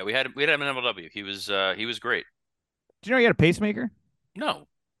 Yeah, we had him in MLW. He was great. Do you know he had a pacemaker? No.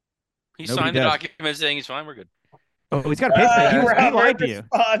 He signed the document saying he's fine. We're good. Oh, he's got a pacemaker. He lied to you.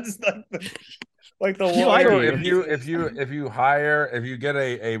 Like the if you get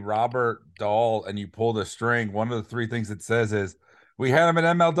a Robert doll and you pull the string, one of the three things it says is, we had him at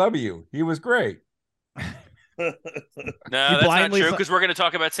MLW. He was great. No, that's not true because we're going to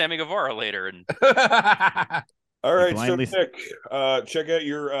talk about Sammy Guevara later. And all right, so Nick, check out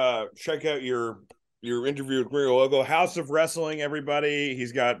your interview with Gringo Loco, House of Wrestling. Everybody,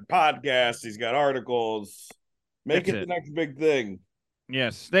 he's got podcasts, he's got articles. Make it the next big thing.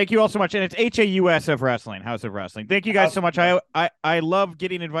 Yes, thank you all so much, and it's HAUS of Wrestling, House of Wrestling. Thank you guys so much. I love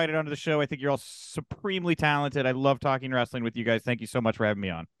getting invited onto the show. I think you're all supremely talented. I love talking wrestling with you guys. Thank you so much for having me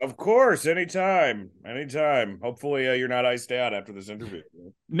on. Of course, anytime. Hopefully, you're not iced out after this interview.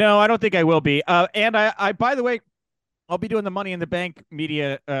 No, I don't think I will be. And I, by the way, I'll be doing the Money in the Bank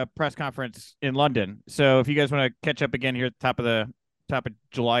media press conference in London. So if you guys want to catch up again here at the top of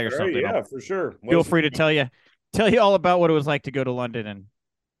July or something, yeah, for sure. Feel free to tell you all about what it was like to go to London and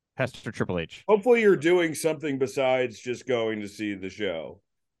pester Triple H. Hopefully you're doing something besides just going to see the show.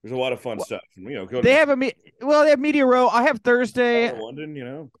 There's a lot of fun stuff. They have Media Row. I have Thursday.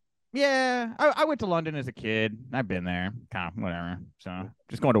 London, Yeah, I went to London as a kid. I've been there. Kind of whatever. So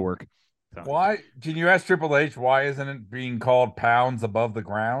just going to work. Why? Can you ask Triple H why isn't it being called pounds above the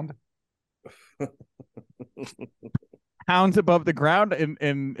ground? Pounds above the ground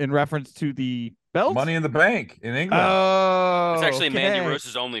in reference to the belt? Money in the Bank in England. Oh, It's actually Mandy okay.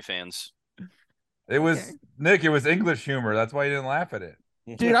 Rose's OnlyFans. It was Nick. It was English humor. That's why you didn't laugh at it.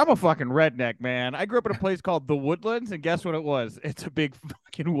 Dude, I'm a fucking redneck, man. I grew up in a place called the Woodlands, and guess what it was? It's a big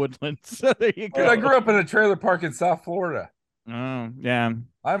fucking woodland. So there you go. Dude, I grew up in a trailer park in South Florida. Oh, yeah.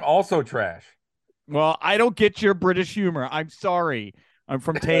 I'm also trash. Well, I don't get your British humor. I'm sorry. I'm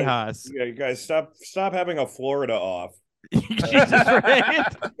from Tejas. Yeah, you guys stop having a Florida off. Jesus, right?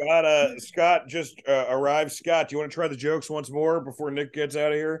 Scott just arrived. Scott, do you want to try the jokes once more before Nick gets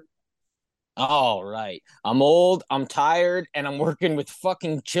out of here? All right. I'm old, I'm tired, and I'm working with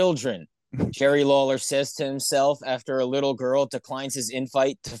fucking children. Jerry Lawler says to himself after a little girl declines his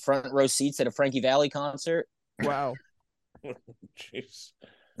invite to front row seats at a Frankie Valli concert. Wow. Jeez.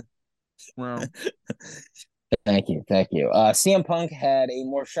 Wow. Thank you. CM Punk had a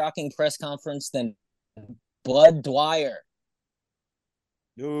more shocking press conference than Bud Dwyer.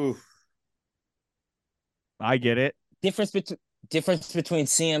 Ooh. I get it. Difference between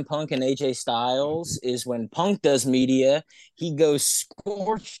CM Punk and AJ Styles is when Punk does media, he goes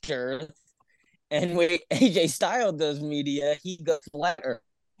scorched earth, and when AJ Styles does media, he goes flat earth.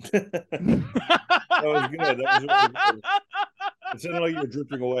 That was good. That was really good. It sounded like you were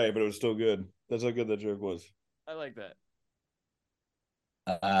drifting away, but it was still good. That's how good that joke was. I like that.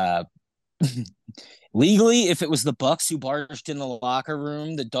 Legally, if it was the Bucks who barged in the locker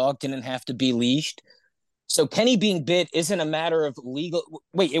room, the dog didn't have to be leashed. So Kenny being bit isn't a matter of legal.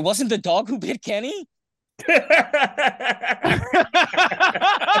 Wait, it wasn't the dog who bit Kenny?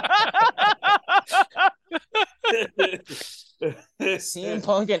 CM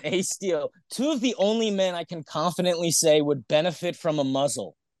Punk and Ace Steel, two of the only men I can confidently say would benefit from a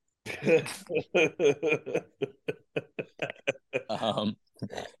muzzle. And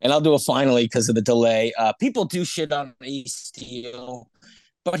I'll do it finally because of the delay. People do shit on Ace Steel,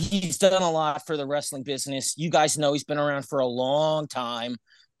 but he's done a lot for the wrestling business. You guys know he's been around for a long time.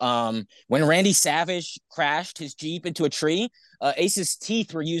 When Randy Savage crashed his Jeep into a tree, Ace's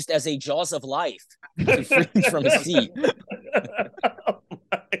teeth were used as a jaws of life to free him from his seat.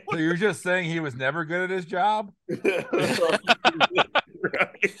 So you're just saying he was never good at his job?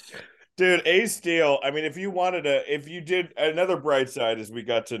 Right. Dude, Ace Steel. I mean, if you did another bright side as we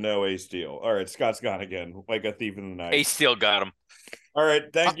got to know Ace Steel. All right, Scott's gone again, like a thief in the night. Ace Steel got him. All right,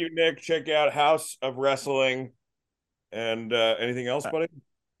 thank you, Nick. Check out House of Wrestling. And anything else, buddy?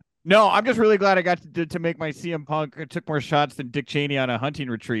 No, I'm just really glad I got to make my CM Punk. I took more shots than Dick Cheney on a hunting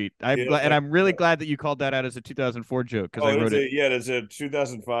retreat. And I'm really glad that you called that out as a 2004 joke because I wrote it. Yeah, it's a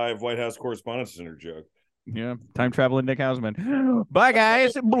 2005 White House Correspondents' Center joke. Yeah, time traveling Nick Hausman. Bye,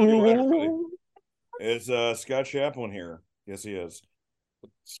 guys. It's Scott Chaplin here. Yes, he is.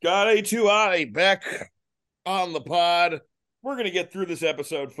 Scott A2I back on the pod. We're going to get through this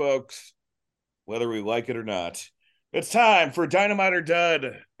episode, folks, whether we like it or not. It's time for Dynamite or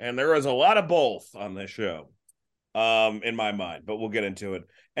Dud, and there is a lot of both on this show, in my mind, but we'll get into it.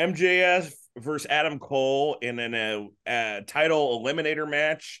 MJF versus Adam Cole in a title eliminator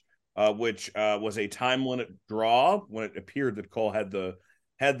match, which was a time limit draw when it appeared that Cole had the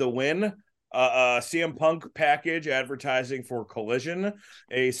win. CM Punk package advertising for Collision,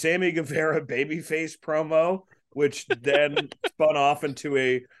 a Sammy Guevara babyface promo, which then spun off into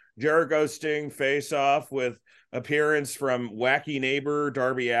a Jericho Sting face-off with appearance from wacky neighbor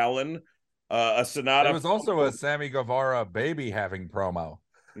Darby Allin, a Sonata. There was also a Sammy Guevara baby having promo.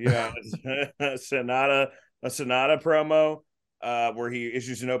 Yeah, a Sonata promo where he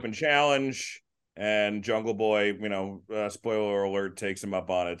issues an open challenge, and Jungle Boy, spoiler alert, takes him up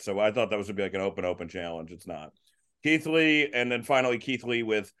on it. So I thought that was going to be like an open challenge. It's not. Keith Lee, and then finally Keith Lee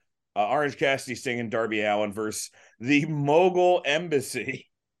with Orange Cassidy, Sting, and Darby Allin versus the Mogul Embassy,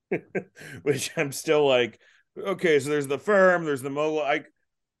 which I'm still like, okay, so there's the Firm, there's the Mogul.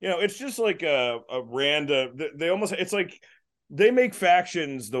 It's just like a random. It's like they make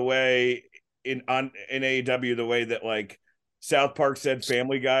factions the way in AEW, the way that like South Park said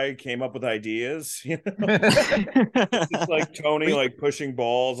Family Guy came up with ideas. It's like Tony like pushing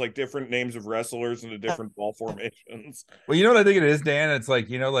balls, like different names of wrestlers into different ball formations. Well, you know what I think it is, Dan? It's like,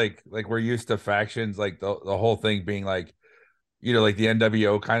 like we're used to factions, like the whole thing being like, like the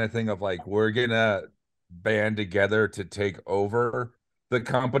NWO kind of thing of like, we're gonna band together to take over the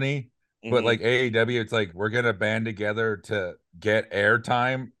company. But like AEW, it's like we're gonna band together to get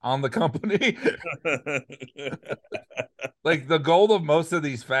airtime on the company. Like the goal of most of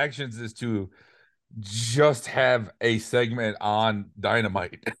these factions is to just have a segment on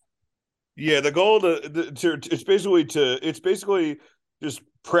Dynamite. Yeah, the goal it's basically just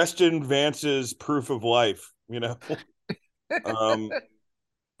Preston Vance's proof of life, Um,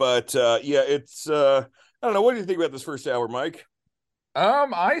 but yeah, it's I don't know. What do you think about this first hour, Mike?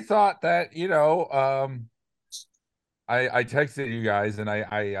 I thought that, I texted you guys and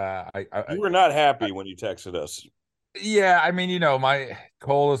You were not happy when you texted us. yeah, I mean, my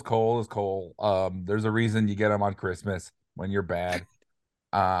Cole is Cole is Cole. There's a reason you get him on Christmas when you're bad.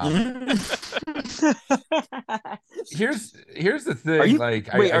 Here's the thing. Are you Like,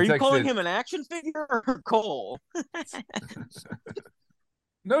 wait? I Are you calling texted. him an action figure or Cole?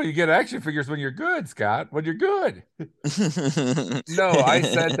 No, you get action figures when you're good, Scott. When you're good. No, I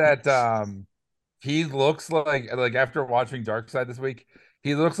said that he looks like after watching Dark Side this week,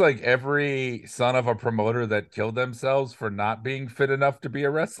 he looks like every son of a promoter that killed themselves for not being fit enough to be a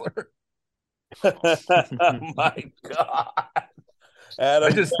wrestler. My God.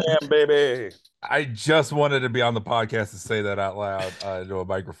 Adam Bam, baby. I just wanted to be on the podcast to say that out loud into a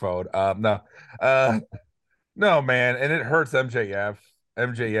microphone. No, man, and it hurts MJF.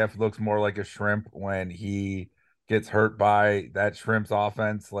 MJF looks more like a shrimp when he gets hurt by that shrimp's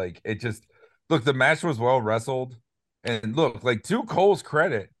offense. Like it just look, the match was well wrestled, and look, like to Cole's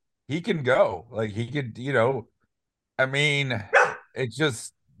credit, he can go. Like he could, I mean, it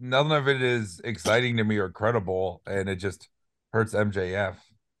just none of it is exciting to me or credible, and it just hurts MJF.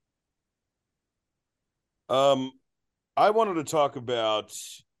 I wanted to talk about.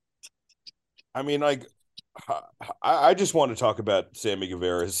 I mean, like, I just want to talk about Sammy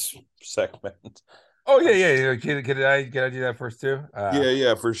Guevara's segment. Oh yeah. Can I do that first too?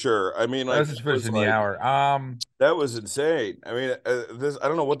 Yeah, for sure. I mean, I like, was just finishing the hour. that was insane. I mean, this I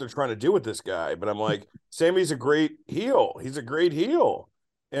don't know what they're trying to do with this guy, but I'm like, Sammy's a great heel. He's a great heel.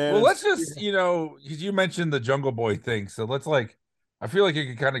 And Well, let's just, because you mentioned the Jungle Boy thing. So let's I feel like you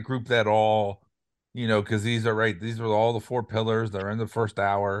could kind of group that all, because these are right. These are all the four pillars. They're in the first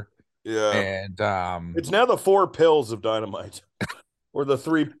hour. yeah, And it's now the four pills of dynamite, or the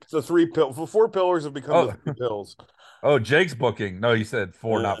four pillars have become the three pills. Oh, Jake's booking. No, you said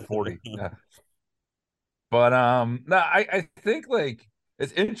four, not 40. But no, I think like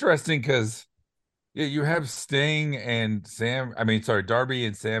it's interesting because yeah, you have Sting and Sam. I mean, sorry, Darby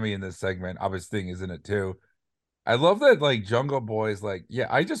and Sammy in this segment. Obviously, Sting is in it too. I love that like Jungle Boy's like, yeah,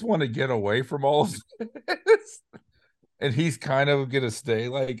 I just want to get away from all of this. And he's kind of gonna stay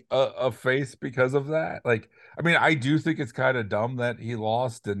like a face because of that. Like, I mean, I do think it's kind of dumb that he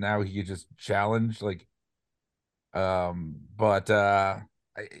lost and now he could just challenge. Like, but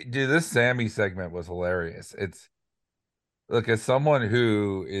dude, this Sammy segment was hilarious. It's look, as someone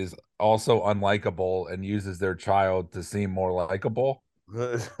who is also unlikable and uses their child to seem more likable,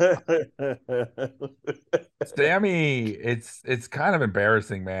 Sammy, it's kind of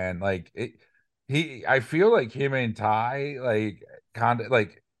embarrassing, man. Like I feel like him and Ty, like kind of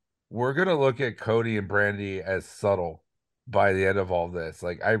like we're gonna look at Cody and Brandy as subtle by the end of all this.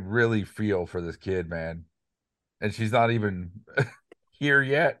 Like I really feel for this kid, man. And she's not even here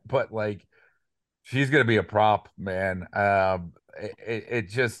yet, but like she's gonna be a prop, man. It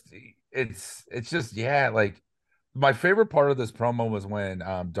just it's just yeah, like my favorite part of this promo was when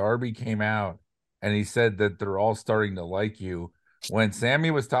Darby came out and he said that they're all starting to like you. When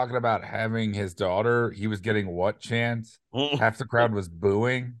Sammy was talking about having his daughter, he was getting what chance? Half the crowd was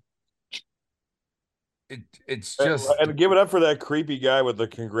booing. It's just and give it up for that creepy guy with the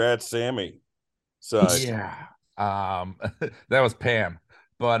congrats Sammy side. yeah. That was Pam.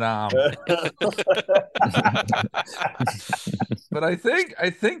 But but I think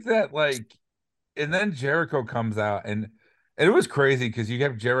that like and then Jericho comes out and it was crazy because you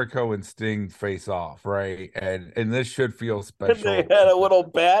have Jericho and Sting face off, right? And this should feel special. They had a little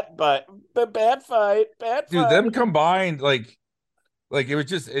bat fight. Dude, them combined, like it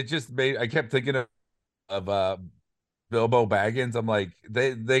just made I kept thinking of Bilbo Baggins. I'm like,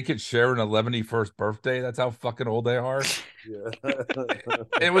 they could share an 11th birthday. That's how fucking old they are. Yeah.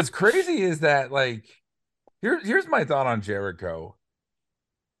 And what's crazy is that like here's my thought on Jericho.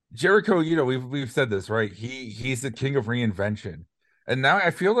 Jericho, we've said this, right? He's the king of reinvention. And now I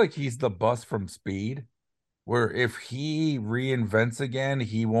feel like he's the bus from Speed, where if he reinvents again,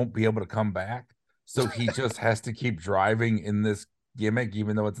 he won't be able to come back. So he just has to keep driving in this gimmick,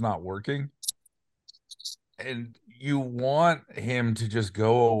 even though it's not working. And you want him to just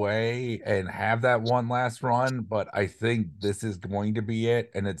go away and have that one last run, but I think this is going to be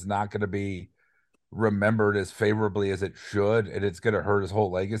it, and it's not going to be remembered as favorably as it should, and it's going to hurt his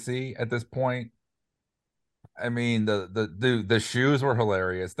whole legacy at this point. I mean, the shoes were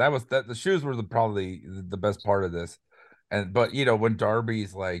hilarious. The shoes were probably the best part of this. And but when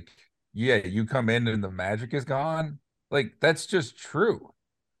Darby's like, yeah, you come in and the magic is gone. Like, that's just true.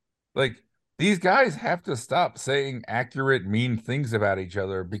 Like, these guys have to stop saying accurate, mean things about each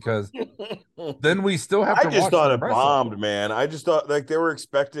other, because then we still have I to just watch thought them it wrestle. bombed, man. I just thought like they were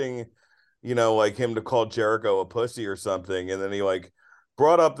expecting, like him to call Jericho a pussy or something, and then he like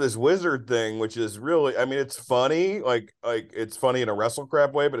brought up this wizard thing, which is really, I mean, it's funny, like it's funny in a wrestle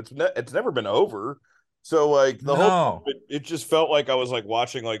crap way, but it's never been over. So like the whole No. it just felt like I was like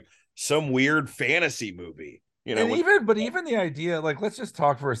watching like some weird fantasy movie, And when even the idea, like, let's just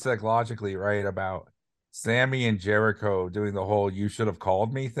talk for a sec logically, right, about Sammy and Jericho doing the whole "you should have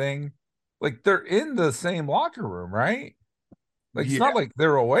called me" thing. Like, they're in the same locker room, right? Like, it's yeah. not like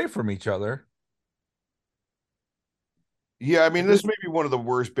they're away from each other. Yeah, I mean, Like, this may be one of the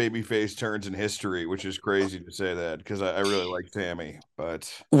worst babyface turns in history, which is crazy to say that because I really like Sammy, but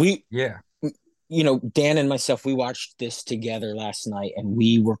We, yeah. Dan and myself, we watched this together last night and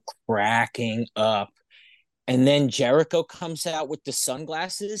we were cracking up. And then Jericho comes out with the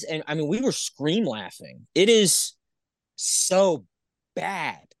sunglasses. And I mean, we were scream laughing. It is so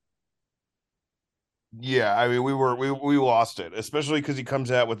bad. yeah, I mean, we lost it, especially because he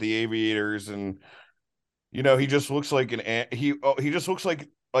comes out with the aviators, and he just looks like he just looks like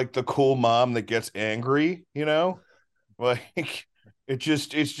the cool mom that gets angry, like it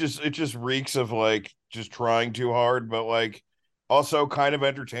just reeks of like just trying too hard, but like also kind of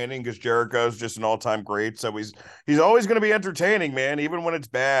entertaining because Jericho's just an all-time great, so he's always going to be entertaining, man, even when it's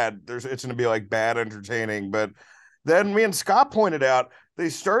bad. It's going to be like bad entertaining, but then me and Scott pointed out they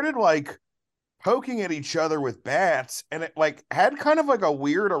started like poking at each other with bats, and it like had kind of like a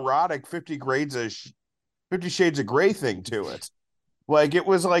weird erotic 50 Shades of Grey thing to it. Like it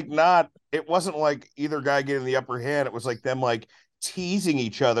was like it wasn't like either guy getting the upper hand. It was like them like teasing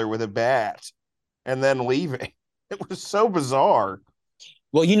each other with a bat and then leaving. It was so bizarre.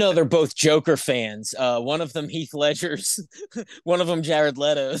 Well, they're both Joker fans. One of them Heath Ledger's, one of them Jared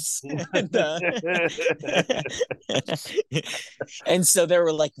Leto's. And so they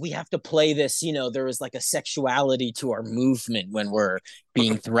were like, we have to play this. There was like a sexuality to our movement when we're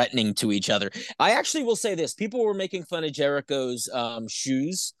being threatening to each other. I actually will say this: people were making fun of Jericho's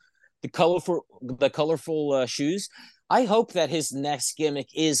shoes, the colorful shoes. I hope that his next gimmick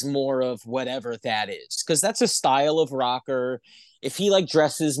is more of whatever that is, because that's a style of rocker. If he like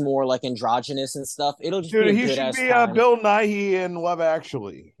dresses more like androgynous and stuff, it'll just be Dude, a he good should ass be time. Bill Nighy in Love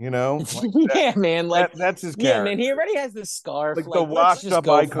Actually, like Yeah, man. that's his Yeah, man. character. He already has the scarf. Like the Let's washed just up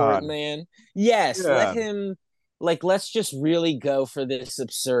go for it, icon. man. Yes, let Yeah. him. Let's just really go for this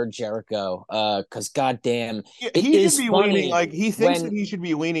absurd Jericho. Because goddamn, it He should is be leaning funny like he thinks that when. he should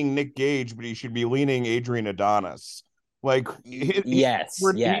be leaning Nick Gage, but he should be leaning Adrian Adonis. Like Yes,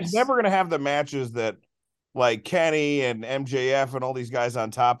 he's yes. never going to have the matches that like Kenny and MJF and all these guys on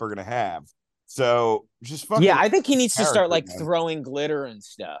top are going to have. So just Yeah, fucking I think he needs to start character, like man. throwing glitter and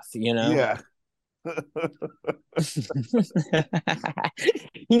stuff. Yeah.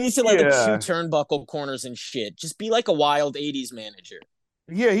 He needs to like shoot Yeah. turnbuckle corners and shit. Just be like a wild '80s manager.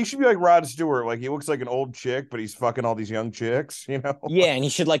 Yeah, he should be like Rod Stewart. Like he looks like an old chick, but he's fucking all these young chicks. Yeah, and he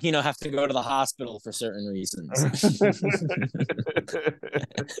should like have to go to the hospital for certain reasons.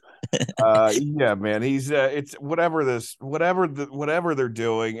 Yeah, man. He's it's whatever they're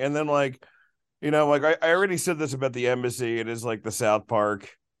doing. And then like, like I already said this about the embassy. It is like the South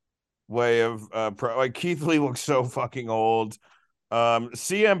Park way of like Keith Lee looks so fucking old.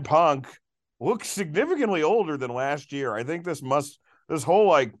 CM Punk looks significantly older than last year. I think this whole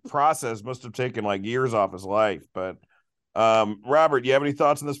like process must have taken like years off his life. But Robert, you have any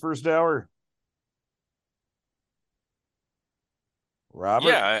thoughts on this first hour? Robert?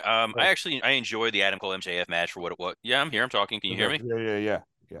 Yeah, I enjoyed the Adam Cole MJF match for what it was. Yeah, I'm here. I'm talking. Can you hear me? Yeah.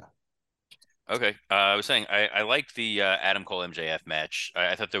 Okay. I was saying I liked the Adam Cole MJF match.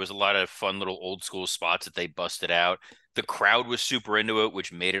 I thought there was a lot of fun little old school spots that they busted out. The crowd was super into it,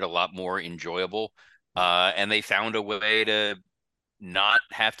 which made it a lot more enjoyable. And they found a way to not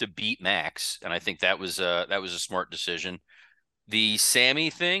have to beat Max, and I think that was a smart decision. The Sammy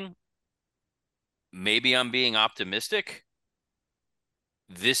thing, maybe I'm being optimistic.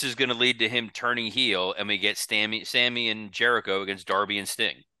 This is going to lead to him turning heel, and we get Sammy and Jericho against Darby and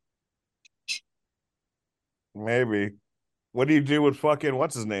Sting. Maybe. What do you do with fucking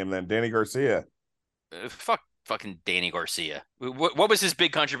what's his name then? Danny Garcia. Fucking Danny Garcia. What was his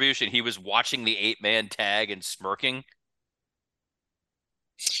big contribution? He was watching the 8-man tag and smirking.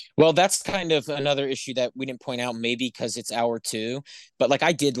 Well, that's kind of another issue that we didn't point out, maybe because it's hour two. But like,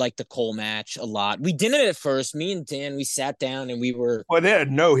 I did like the Cole match a lot. We didn't at first. Me and Dan, we sat down and we were. Well, they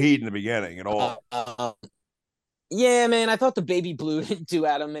had no heat in the beginning at all. Yeah, man, I thought the baby blue didn't do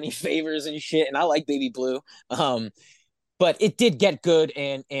Adam many favors and shit, and I like baby blue. But it did get good,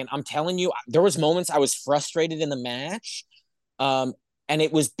 and I'm telling you, there was moments I was frustrated in the match, um, and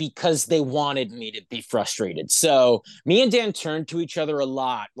it was because they wanted me to be frustrated. So me and Dan turned to each other a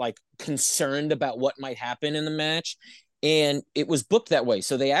lot, like concerned about what might happen in the match, and it was booked that way.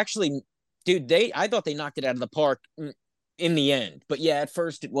 So they actually, dude, I thought they knocked it out of the park in the end. But yeah, at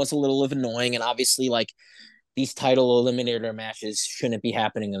first it was a little of annoying, and obviously, like these title eliminator matches shouldn't be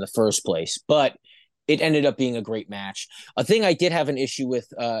happening in the first place. But it ended up being a great match. A thing I did have an issue with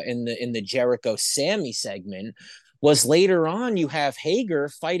in the Jericho Sammy segment was later on you have Hager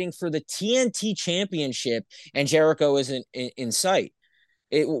fighting for the TNT championship and Jericho isn't in sight.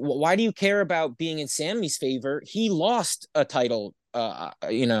 Why do you care about being in Sammy's favor? He lost a title,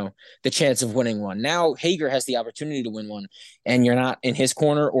 the chance of winning one. Now Hager has the opportunity to win one, and you're not in his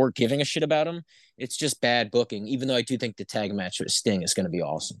corner or giving a shit about him. It's just bad booking, even though I do think the tag match with Sting is going to be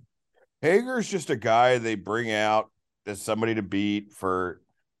awesome. Hager's just a guy they bring out as somebody to beat for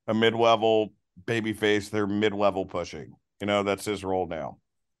a mid-level babyface. They're mid-level pushing. That's his role now.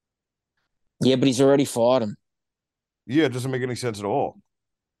 Yeah, but he's already fought him. Yeah, it doesn't make any sense at all.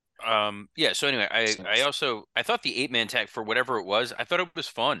 So anyway, I thought the 8-man tag, for whatever it was, I thought it was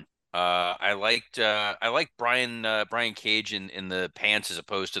fun. I liked Brian Cage in the pants as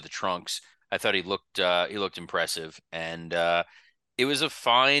opposed to the trunks. I thought he looked impressive, and it was a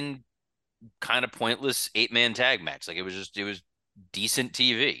fine, kind of pointless 8-man tag match. Like it was decent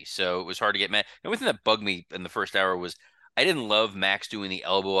TV. So it was hard to get mad. The only thing that bugged me in the first hour was I didn't love Max doing the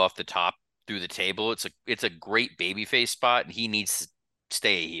elbow off the top through the table. It's a great babyface spot, and he needs to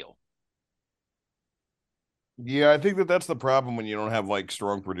stay a heel. Yeah, I think that's the problem when you don't have like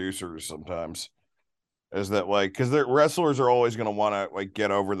strong producers sometimes. Is that like because their wrestlers are always going to want to like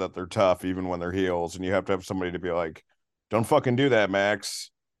get over that they're tough even when they're heels, and you have to have somebody to be like, "Don't fucking do that, Max."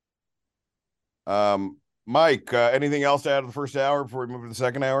 Mike, anything else to add to the first hour before we move to the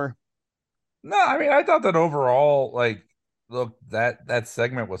second hour? No, I mean, I thought that overall, like, look, that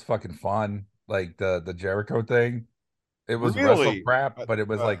segment was fucking fun. Like the Jericho thing. It was wrestle Really? crap, but it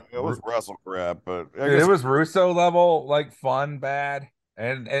was like It was wrestle crap, but I dude, guess it was Russo level, like fun, bad.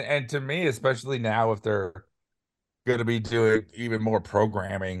 And to me, especially now if they're gonna be doing even more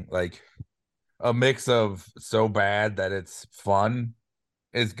programming, like a mix of so bad that it's fun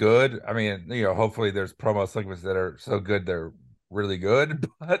is good. I mean, hopefully there's promo segments that are so good they're really good,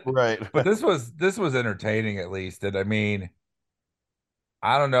 but right. this was entertaining at least. And I mean,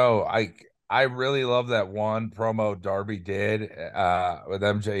 I don't know. I really love that one promo Darby did with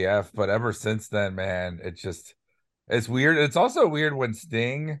MJF, but ever since then, man, it's weird. It's also weird when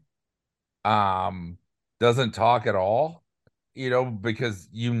Sting doesn't talk at all, because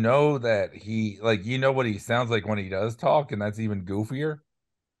that he like what he sounds like when he does talk, and that's even goofier.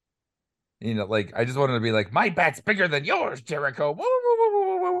 Like I just wanted to be like, my bat's bigger than yours, Jericho. Woo, woo, woo,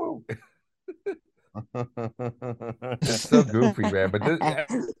 woo, woo, woo. It's so goofy, man. But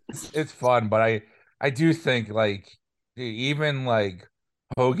it's fun. But I do think like even like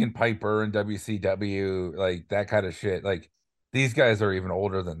Hogan Piper and WCW, like that kind of shit. Like these guys are even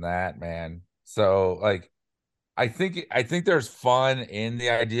older than that, man. So like I think there's fun in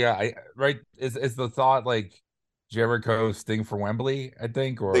the idea. Is the thought like Jericho Sting for Wembley, I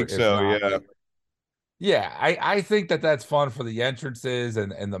think, I or think if so, not, yeah. like yeah, I think that's fun for the entrances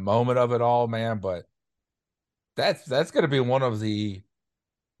and the moment of it all, man. But that's gonna be one of the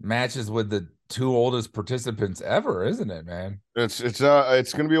matches with the two oldest participants ever, isn't it, man? It's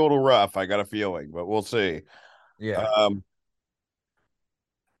gonna be a little rough, I got a feeling, but we'll see. Yeah.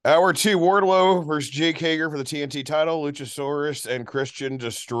 Hour two, Wardlow versus Jake Hager for the TNT title. Luchasaurus and Christian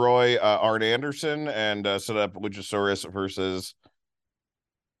destroy Arn Anderson and set up Luchasaurus versus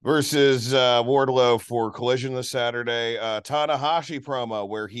Wardlow for Collision this Saturday. Tanahashi promo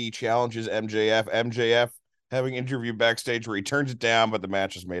where he challenges MJF. MJF having interview backstage where he turns it down, but the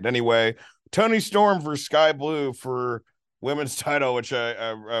match is made anyway. Tony Storm versus Sky Blue for women's title, which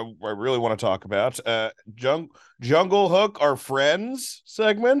I really want to talk about. Jungle Hook are friends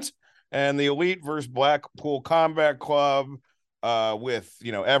segment, and the Elite versus Blackpool Combat Club, with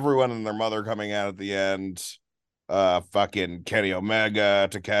everyone and their mother coming out at the end. Fucking Kenny Omega,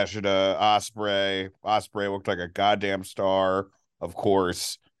 Takeshita, Osprey looked like a goddamn star, of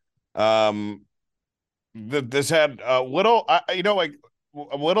course. This had a little, like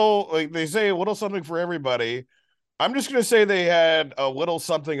a little, like they say, a little something for everybody. I'm just gonna say they had a little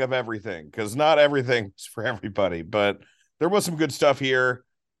something of everything because not everything is for everybody, but there was some good stuff here.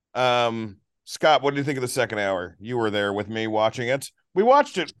 Scott, what do you think of the second hour? You were there with me watching it. we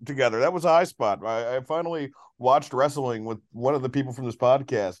watched it together. That was a high spot. I finally watched wrestling with one of the people from this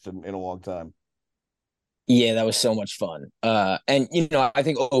podcast in a long time. Yeah, that was so much fun. And I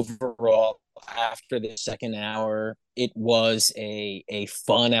think overall, after the second hour, it was a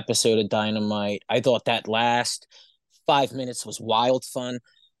fun episode of Dynamite. I thought that last 5 minutes was wild fun.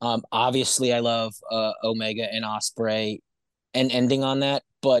 Obviously, I love Omega and Osprey, and ending on that.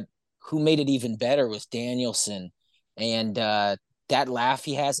 But who made it even better was Danielson, and that laugh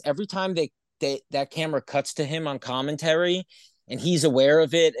he has every time that camera cuts to him on commentary, and he's aware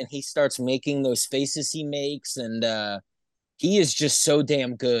of it, and he starts making those faces he makes, and he is just so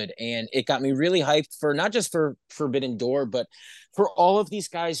damn good. And it got me really hyped for not just for Forbidden Door, but for all of these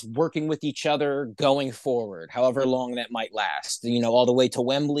guys working with each other going forward, however long that might last, all the way to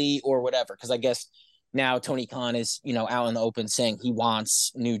Wembley or whatever. Because I guess now Tony Khan is, out in the open saying he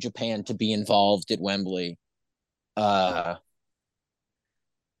wants New Japan to be involved at Wembley.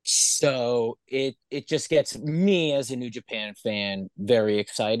 So it just gets me as a New Japan fan very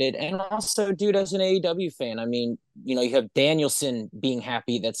excited, and also, dude, as an AEW fan. I mean, you have Danielson being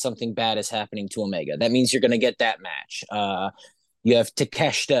happy that something bad is happening to Omega. That means you're going to get that match. You have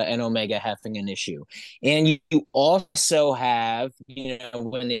Takeshita and Omega having an issue, and you also have,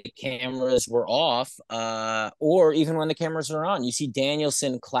 when the cameras were off, or even when the cameras are on, you see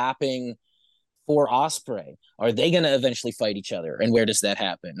Danielson clapping for Osprey. Are they going to eventually fight each other? And where does that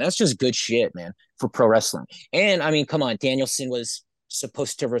happen? That's just good shit, man, for pro wrestling. And I mean, come on, Danielson was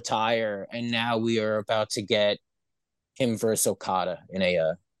supposed to retire, and now we are about to get him versus Okada in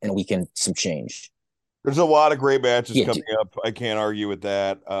a week and some change. There's a lot of great matches coming up. I can't argue with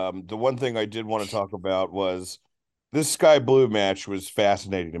that. The one thing I did want to talk about was this Sky Blue match was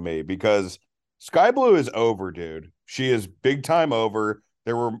fascinating to me because Sky Blue is over, dude. She is big time over.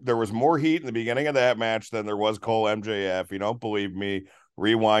 There was more heat in the beginning of that match than there was Cole MJF. You don't believe me?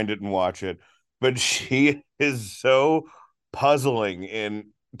 Rewind it and watch it. But she is so puzzling in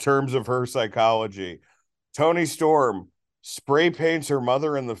terms of her psychology. Tony Storm spray paints her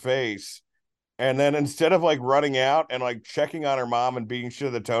mother in the face, and then instead of like running out and like checking on her mom and beating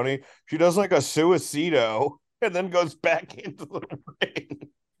shit to Tony, she does like a suicido and then goes back into the ring.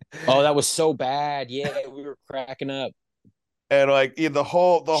 Oh, that was so bad. Yeah, we were cracking up. And like the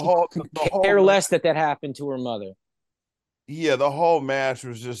whole less that happened to her mother. Yeah, the whole match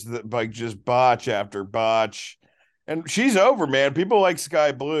was just like just botch after botch, and she's over, man. People like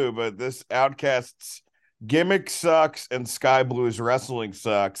Sky Blue, but this Outcast's gimmick sucks, and Sky Blue's wrestling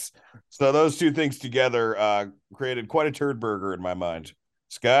sucks. So those two things together created quite a turd burger in my mind.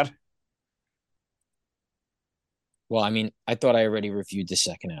 Scott? Well, I mean, I thought I already reviewed the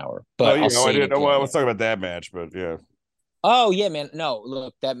second hour, but I didn't know. I was talking about that match, but yeah. Oh yeah, man. No,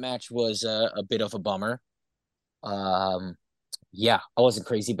 look, that match was a bit of a bummer. Yeah, I wasn't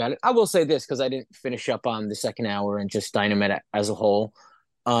crazy about it. I will say this because I didn't finish up on the second hour and just Dynamite as a whole.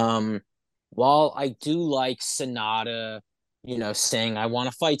 While I do like Sonata, saying I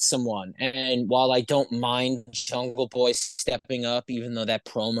want to fight someone, and while I don't mind Jungle Boy stepping up, even though that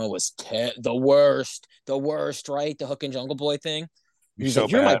promo was the worst, right? The Hook and Jungle Boy thing. He's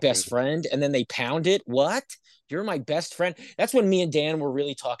like, "You're my best friend," and then they pound it. What? You're my best friend. That's when me and Dan were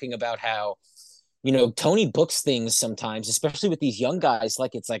really talking about how, Tony books things sometimes, especially with these young guys,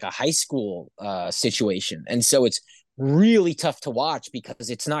 like it's like a high school situation. And so it's really tough to watch because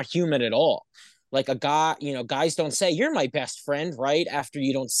it's not human at all. Like a guy, guys don't say, "You're my best friend," right? After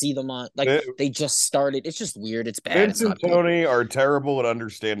you don't see them on, like they just started. It's just weird. It's bad. Vince and Tony are terrible at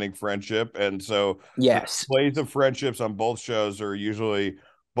understanding friendship. And so yes, the plays of friendships on both shows are usually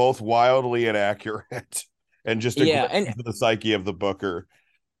both wildly inaccurate. And just and the psyche of the booker.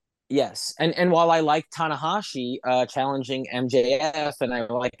 Yes, and while I like Tanahashi challenging MJF, and I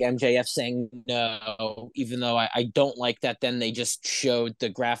like MJF saying no, even though I don't like that, then they just showed the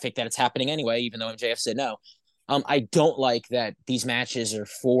graphic that it's happening anyway, even though MJF said no. I don't like that these matches are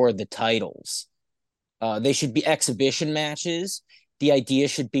for the titles. They should be exhibition matches. The idea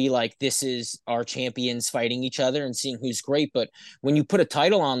should be like, this is our champions fighting each other and seeing who's great. But when you put a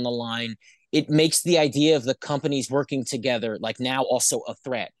title on the line, it makes the idea of the companies working together like now also a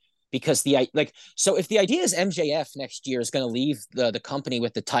threat, because so if the idea is MJF next year is going to leave the company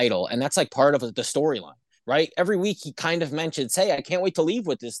with the title, and that's like part of the storyline, right? Every week he kind of mentions, "Hey, I can't wait to leave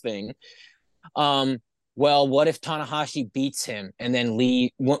with this thing." Well, what if Tanahashi beats him and then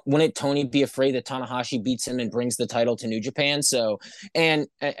leave? Wouldn't Tony be afraid that Tanahashi beats him and brings the title to New Japan? So, and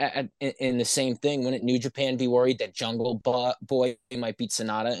in the same thing, wouldn't New Japan be worried that Jungle Boy might beat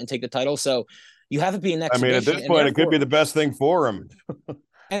Sonata and take the title? So you have it be an exhibition. I mean, at this point, it could be the best thing for him.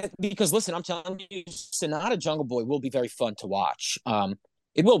 And because listen, I'm telling you, Sonata Jungle Boy will be very fun to watch.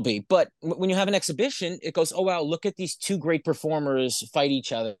 It will be, but when you have an exhibition, it goes, oh wow, look at these two great performers fight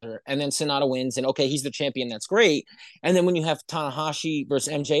each other, and then Sonata wins, and okay, he's the champion, that's great. And then when you have Tanahashi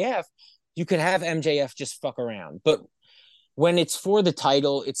versus MJF, you could have MJF just fuck around, but when it's for the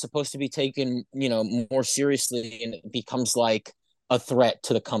title, it's supposed to be taken, more seriously, and it becomes like a threat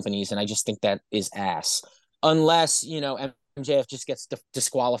to the companies, and I just think that is ass. Unless MJF just gets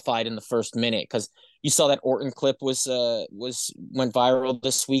disqualified in the first minute, because you saw that Orton clip went viral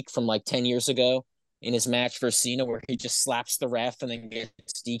this week from like 10 years ago in his match for Cena, where he just slaps the ref and then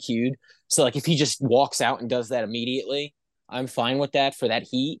gets DQ'd. So like if he just walks out and does that immediately, I'm fine with that for that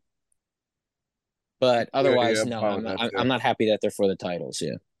heat. But otherwise, no, I'm not happy that they're for the titles.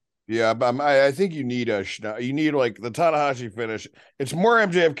 Yeah. Yeah, but I think you need like the Tanahashi finish. It's more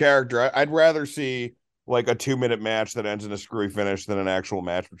MJF character. I'd rather see like a 2-minute match that ends in a screwy finish than an actual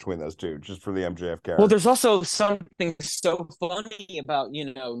match between those two, just for the MJF character. Well, there's also something so funny about,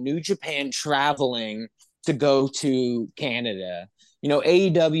 New Japan traveling to go to Canada,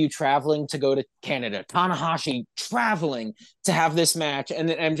 AEW traveling to go to Canada, Tanahashi traveling to have this match, and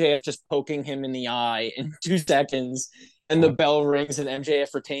then MJF just poking him in the eye in 2 seconds, and the bell rings and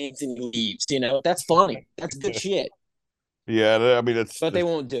MJF retains and he leaves. That's funny. That's good shit. Yeah, I mean but they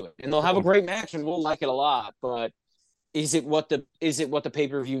won't do it, and they'll have a great match, and we'll like it a lot. But is it what the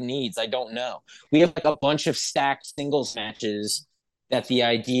pay-per-view needs? I don't know. We have like a bunch of stacked singles matches that the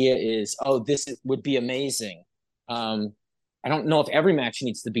idea is, this would be amazing. I don't know if every match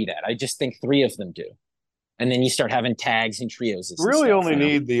needs to be that. I just think 3 of them do, and then you start having tags and trios. You really only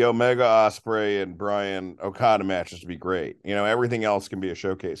need the Omega Ospreay and Brian Okada matches to be great. Everything else can be a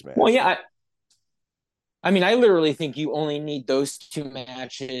showcase match. Well, yeah. I mean, I literally think you only need those 2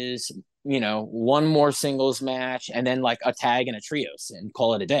 matches, 1 more singles match, and then like a tag and a trios, and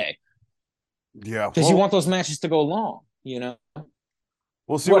call it a day. Yeah. Because you want those matches to go long,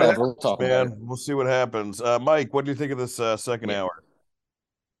 We'll see what happens, man. We'll see what happens. Mike, what do you think of this second hour?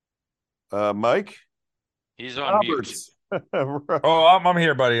 Mike? He's on mute. Oh, I'm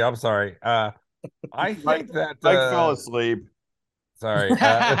here, buddy. I'm sorry. I think that Mike fell asleep. Sorry.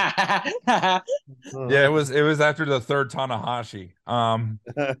 Yeah, it was after the third Tanahashi.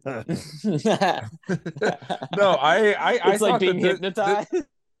 No, I it's like being hypnotized.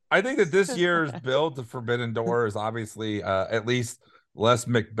 I think that this year's build to Forbidden Door is obviously at least less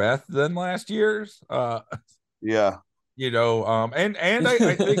Macbeth than last year's. Yeah. And I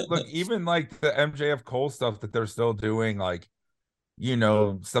think look, even like the MJF Cole stuff that they're still doing, like,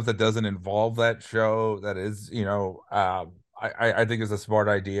 stuff that doesn't involve that show, that is, I think is a smart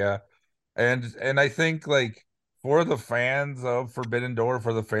idea. And I think like for the fans of Forbidden Door,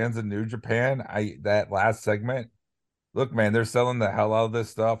 for the fans of New Japan, that last segment, look, man, they're selling the hell out of this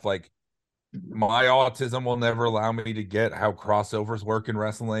stuff. Like, my autism will never allow me to get how crossovers work in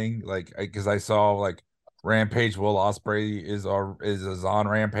wrestling. Like, because I saw like Rampage Will Ospreay is on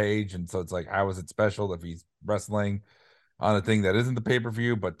Rampage, and so it's like, how is it special if he's wrestling on a thing that isn't the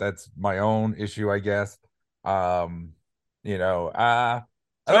pay-per-view? But that's my own issue, I guess. I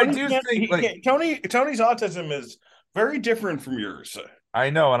do think like Tony's autism is very different from yours.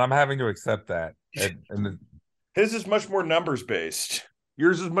 I know, and I'm having to accept that. And his is much more numbers based.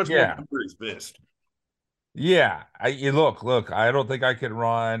 Yours is much more numbers based. Yeah, look. I don't think I could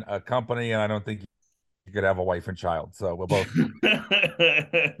run a company, and I don't think you could have a wife and child. So we'll both be able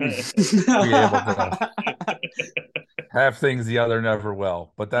to have things the other never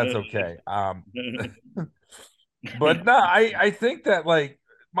will. But that's okay. But no, I think that like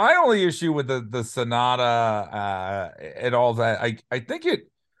my only issue with the Sonata and all that, I think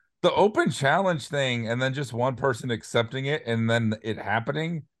the open challenge thing, and then just one person accepting it and then it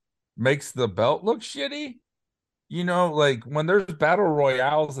happening, makes the belt look shitty. Like when there's battle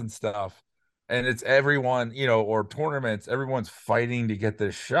royales and stuff, and it's everyone, or tournaments, everyone's fighting to get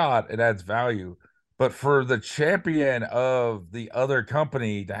this shot, it adds value. But for the champion of the other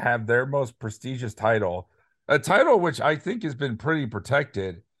company to have their most prestigious title, a title which I think has been pretty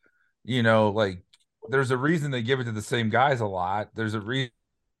protected, like there's a reason they give it to the same guys a lot. There's a reason.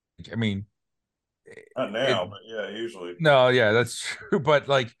 I mean, not now, but yeah, usually. No, yeah, that's true. But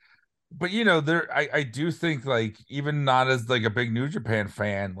I do think like, even not as like a big New Japan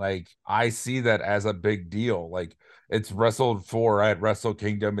fan, like I see that as a big deal. Like, it's wrestled for at Wrestle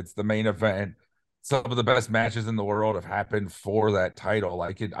Kingdom. It's the main event. Some of the best matches in the world have happened for that title.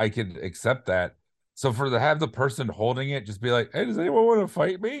 I could accept that. So for have the person holding it just be like, hey, does anyone want to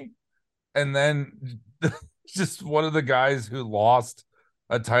fight me? And then just one of the guys who lost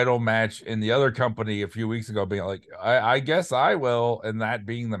a title match in the other company a few weeks ago, being like, I guess I will, and that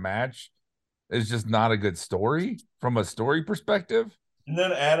being the match is just not a good story from a story perspective. And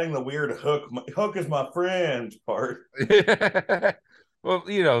then adding the weird Hook is my friend part. Well,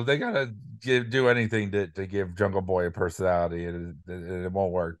 you know, they gotta do anything to give Jungle Boy a personality, and it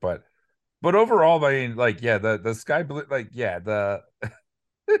won't work. But overall, I mean, like, yeah, the Sky Blue, like, yeah, the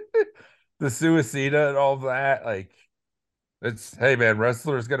the Suicida and all that, like, it's, hey man,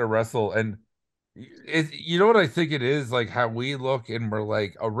 wrestlers gonna wrestle, and you know what I think it is, like how we look and we're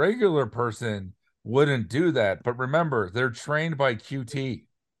like, a regular person wouldn't do that, but remember, they're trained by QT.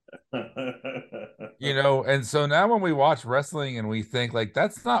 You know, and so now when we watch wrestling and we think like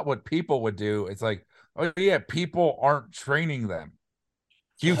that's not what people would do, it's like, oh yeah, people aren't training them.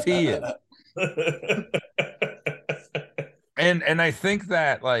 QT is. And I think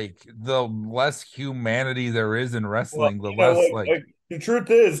that like the less humanity there is in wrestling, the less like the truth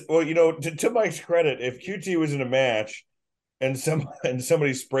is, well, you know, to Mike's credit, if QT was in a match and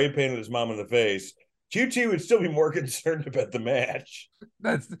somebody spray painted his mom in the face, QT would still be more concerned about the match.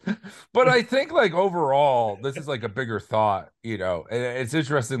 But I think like overall, this is like a bigger thought, you know. And it's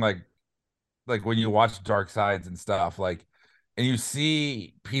interesting, like when you watch Dark Sides and stuff, like, and you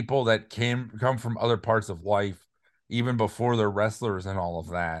see people that come from other parts of life, even before they're wrestlers and all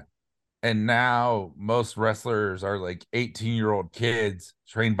of that. And now most wrestlers are like 18-year-old kids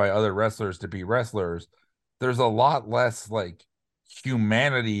trained by other wrestlers to be wrestlers. There's a lot less like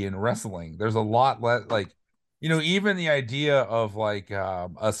humanity in wrestling. There's a lot less like, you know, even the idea of like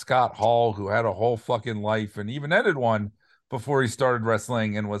a Scott Hall who had a whole fucking life and even ended one before he started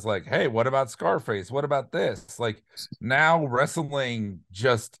wrestling and was like, hey, what about Scarface? What about this? Like, now wrestling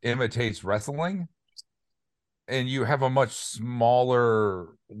just imitates wrestling, and you have a much smaller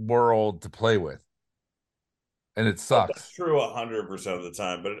world to play with, and it sucks. That's true 100% of the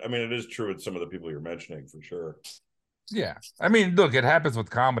time, but I mean, it is true with some of the people you're mentioning for sure. Yeah, I mean, look, it happens with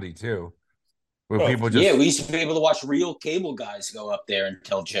comedy too, where people just, yeah, we used to be able to watch real cable guys go up there and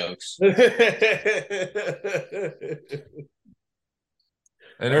tell jokes.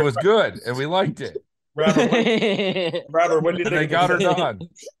 And it was good, and we liked it. Robert, what do you think? They got her done.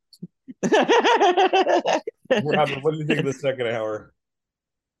 Robert, what do you think of the second hour?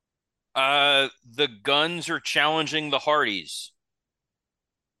 The Guns are challenging the Hardys.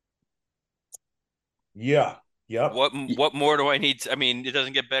 Yeah. Yep. What more do I need I mean, it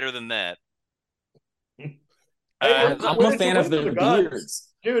doesn't get better than that. I'm a fan of the beards.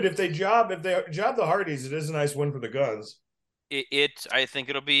 Dude, if they job the Hardys, it is a nice win for the Guns. I think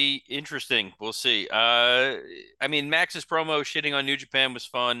it'll be interesting. We'll see. I mean, Max's promo shitting on New Japan was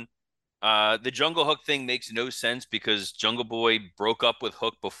fun. The Jungle Hook thing makes no sense because Jungle Boy broke up with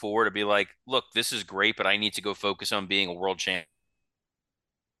Hook before to be like, look, this is great, but I need to go focus on being a world champ.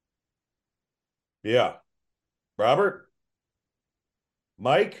 Yeah. Robert?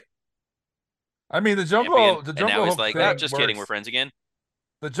 Mike? I mean, the Jungle Hook like, thing just works. Kidding, we're friends again.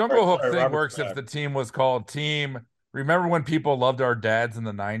 The Jungle Hook thing Robert's works back. if the team was called Team. Remember when people loved our dads in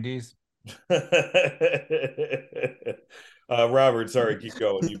the 90s? Robert, sorry, keep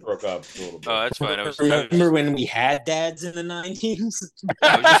going. You broke up a little bit. Oh, that's fine. Remember when we had dads in the 90s?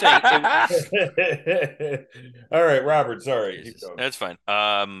 I was just saying. All right, Robert, sorry. Keep going. That's fine.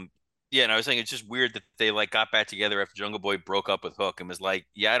 Yeah, and I was saying it's just weird that they like got back together after Jungle Boy broke up with Hook and was like,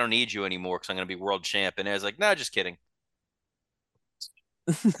 "Yeah, I don't need you anymore because I'm going to be world champ." And I was like, "No, just kidding."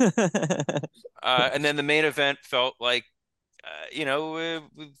 And then the main event felt like,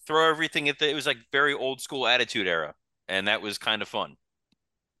 throw everything at it was like very old school Attitude Era, and that was kind of fun.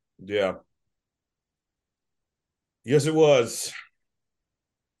 Yeah. Yes, it was.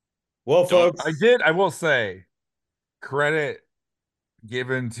 Well, folks, I will say, credit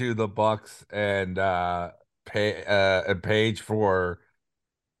given to the Bucks and Paige for,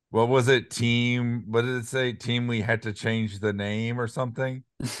 what was it? What did it say? Team, we had to change the name or something.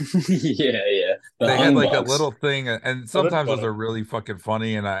 Yeah. They had like a little thing, and sometimes those are really fucking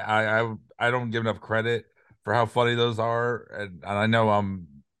funny, and I don't give enough credit for how funny those are, and I know I'm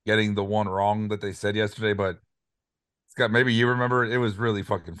getting the one wrong that they said yesterday, but Scott, maybe you remember it. It was really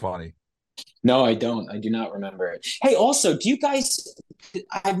fucking funny. No, I don't. I do not remember it. Hey, also, do you guys?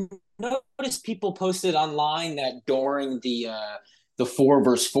 I've noticed people posted online that during the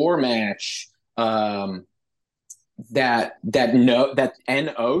 4-versus-4 match, that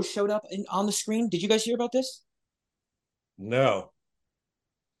NO showed up on the screen. Did you guys hear about this? No.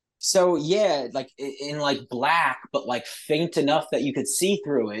 So yeah, like in like black, but like faint enough that you could see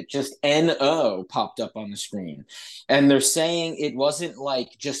through it. Just NO popped up on the screen, and they're saying it wasn't like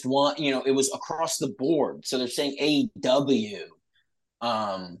just one. It was across the board. So they're saying AEW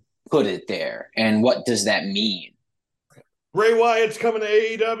put it there, and what does that mean? Bray Wyatt's coming to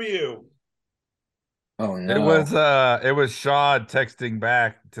AEW. Oh It no. was Shaw texting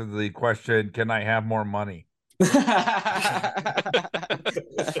back to the question, "Can I have more money?" he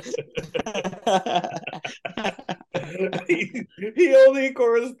only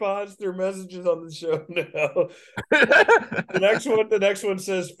corresponds through messages on the show now. The next one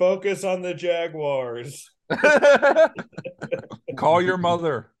says, "Focus on the Jaguars." Call your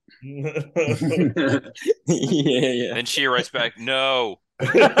mother. Yeah. Then she writes back, "No."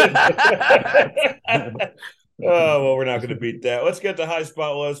 Oh, well, we're not going to beat that. Let's get to high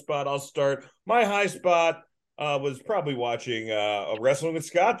spot, low spot. I'll start. My high spot was probably watching wrestling with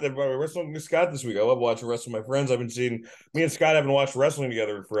Scott. Wrestling with Scott this week. I love watching wrestling with my friends. Me and Scott haven't watched wrestling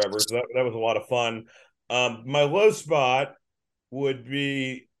together in forever, so that was a lot of fun. My low spot would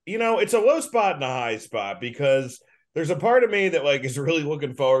be, it's a low spot and a high spot because there's a part of me that is really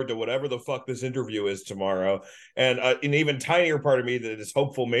looking forward to whatever the fuck this interview is tomorrow, and an even tinier part of me that is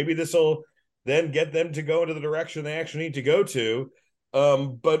hopeful maybe this will then get them to go into the direction they actually need to go to.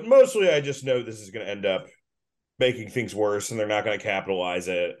 But mostly I just know this is going to end up making things worse and they're not going to capitalize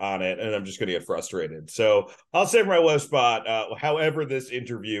on it. And I'm just going to get frustrated. So I'll save my low spot, however this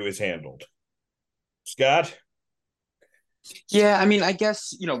interview is handled. Scott? Yeah, I mean, I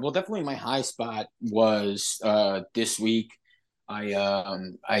guess, definitely my high spot was this week.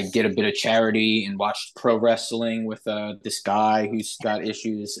 I did a bit of charity and watched pro wrestling with this guy who's got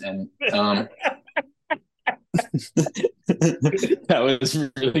issues, and that was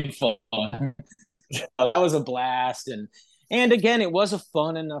really fun. That was a blast, and again, it was a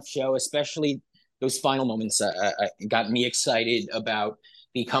fun enough show, especially those final moments. Got me excited about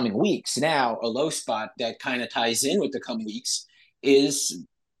the coming weeks. Now, a low spot that kind of ties in with the coming weeks is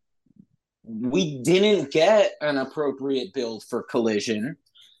we didn't get an appropriate build for Collision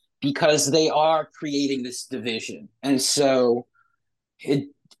because they are creating this division. And so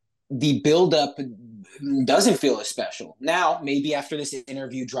the buildup doesn't feel as special. Now, maybe after this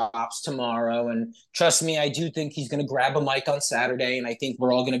interview drops tomorrow, and trust me, I do think he's going to grab a mic on Saturday, and I think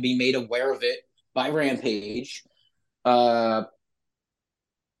we're all going to be made aware of it by Rampage.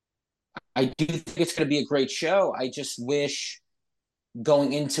 I do think it's going to be a great show. I just wish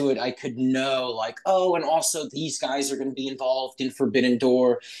going into it, I could know and also these guys are going to be involved in Forbidden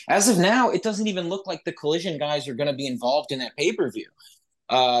Door. As of now, it doesn't even look like the Collision guys are going to be involved in that pay-per-view.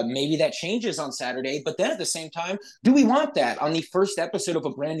 Maybe that changes on Saturday, but then at the same time, do we want that on the first episode of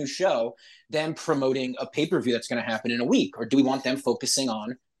a brand new show, them promoting a pay-per-view that's going to happen in a week? Or do we want them focusing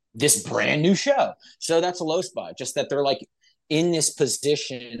on this brand new show? So that's a low spot, just that they're in this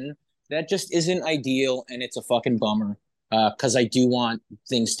position that just isn't ideal, and it's a fucking bummer. Because I do want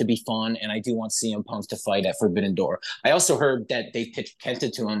things to be fun, and I do want CM Punk to fight at Forbidden Door. I also heard that they pitched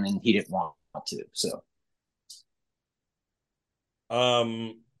Kenta to him, and he didn't want to. So,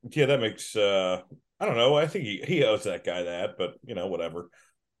 yeah, that makes I don't know. I think he owes that guy that, but whatever.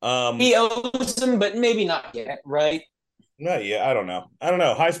 he owes him, but maybe not yet, right? Not yet. I don't know.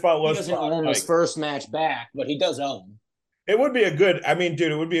 High spot, low He doesn't spot. own his first match back, but he does own him. It would be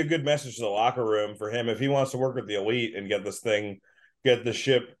it would be a good message to the locker room for him if he wants to work with the Elite and get the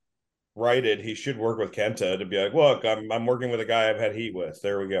ship righted. He should work with Kenta to be like, look, I'm working with a guy I've had heat with.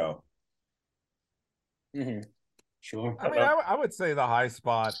 There we go. Mm-hmm. Sure. I mean, I would say the high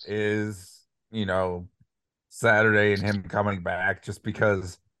spot is, Saturday and him coming back, just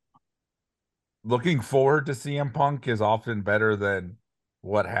because looking forward to CM Punk is often better than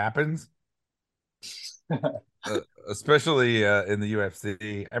what happens. Especially in the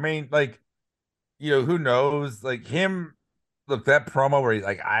UFC. I mean, who knows? Him, look, that promo where he's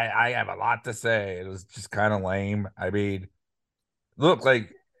like, I have a lot to say. It was just kind of lame. I mean, look, I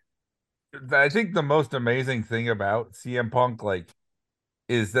think the most amazing thing about CM Punk,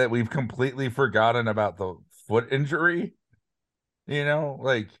 is that we've completely forgotten about the foot injury.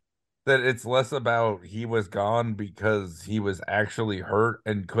 That it's less about he was gone because he was actually hurt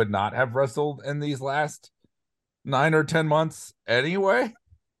and could not have wrestled in these last 9 or 10 months anyway.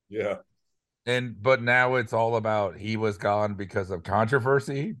 Yeah. But now it's all about he was gone because of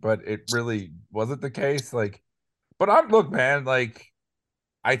controversy, but it really wasn't the case. But look, man,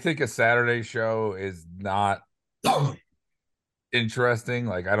 I think a Saturday show is not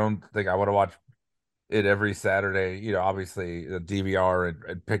interesting. I don't think I want to watch it every Saturday. Obviously the DVR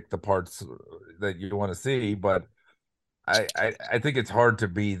and pick the parts that you want to see, but I think it's hard to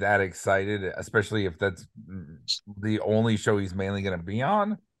be that excited, especially if that's the only show he's mainly going to be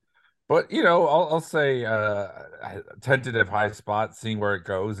on. But I'll say tentative high spot, seeing where it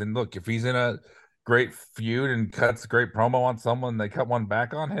goes. And look, if he's in a great feud and cuts great promo on someone, they cut one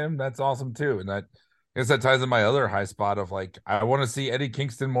back on him, that's awesome too. And that, I guess that ties in my other high spot of like, I want to see Eddie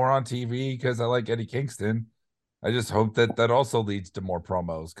Kingston more on TV because I like Eddie Kingston. I just hope that that also leads to more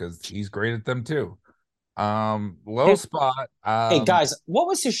promos because he's great at them too. Low Hey, spot. hey guys, what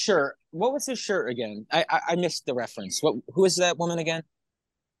was his shirt? What was his shirt again? I missed the reference. Who is that woman again?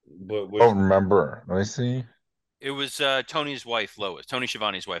 But Don't remember. Let me see. It was Tony's wife, Lois. Tony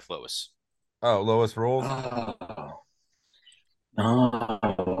Schiavone's wife, Lois. Oh, Lois Rules. Oh, oh,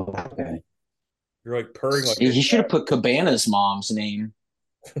 okay. you're like purring like He should have put Cabana's mom's name.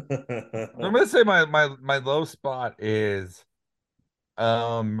 I'm gonna say my low spot is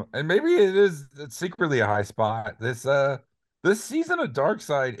and maybe it's secretly a high spot. This season of Dark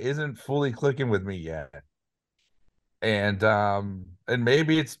Side isn't fully clicking with me yet. And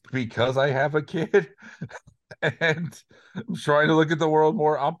maybe it's because I have a kid and I'm trying to look at the world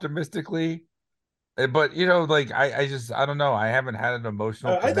more optimistically. But like I don't know. I haven't had an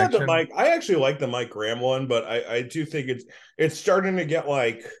emotional I thought that connection. I actually like the Mike Graham one, but I do think it's starting to get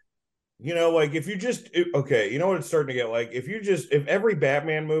like, like if you just okay, you know what it's starting to get like, if every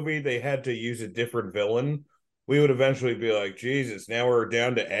Batman movie they had to use a different villain, we would eventually be like, Jesus, now we're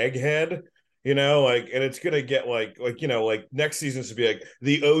down to Egghead, like, and it's gonna get like next season's to be like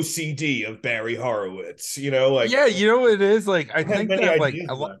the OCD of Barry Horowitz, like Yeah, what it is like. I I have think many that like ideas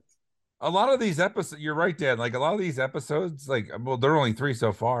left. a lot of these episodes, you're right, Dan. Like a lot of these episodes, like well, there are only 3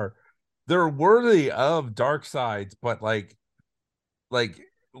 so far. They're worthy of Dark Sides, but like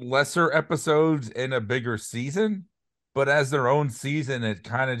lesser episodes in a bigger season. But as their own season, it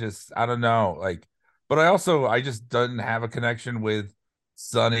kind of just I don't know. Like, but I just doesn't have a connection with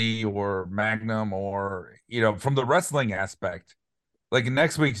Sunny or Magnum or from the wrestling aspect. Like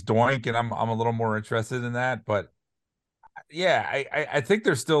next week's Doink, and I'm a little more interested in that. But yeah, I think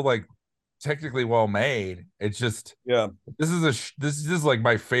they're still like technically well made. It's just Yeah. this is like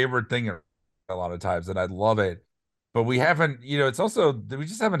my favorite thing a lot of times, and I love it. But we haven't, it's also we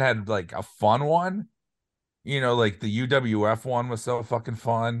just haven't had like a fun one. Like the UWF one was so fucking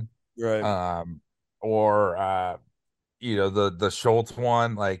fun. Right. Or the Schultz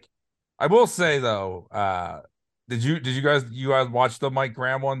one. Like I will say though, did you guys watch the Mike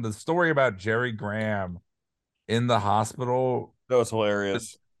Graham one? The story about Jerry Graham in the hospital. That was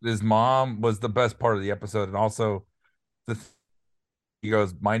hilarious. His mom was the best part of the episode, and also the he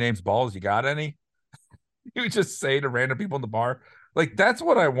goes, "My name's Balls. You got any?" He would just say to random people in the bar. Like that's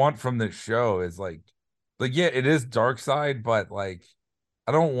what I want from this show. Is like yeah, it is dark side, but like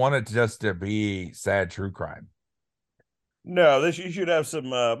I don't want it just to be sad true crime. No, you should have some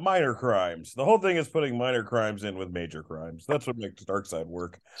minor crimes. The whole thing is putting minor crimes in with major crimes. That's what makes Dark Side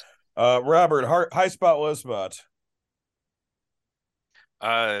work. Robert, high spot, low spot.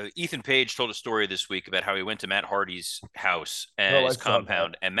 Ethan Page told a story this week about how he went to Matt Hardy's house and Oh, I his saw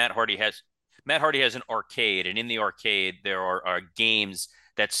compound, that. and Matt Hardy has an arcade, and in the arcade there are games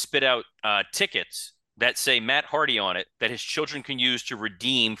that spit out tickets that say Matt Hardy on it that his children can use to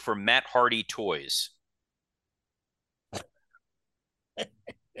redeem for Matt Hardy toys.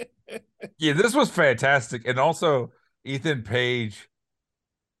 Yeah, this was fantastic. And also Ethan Page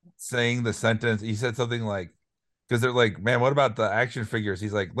saying the sentence, he said something like, because they're like, man, what about the action figures?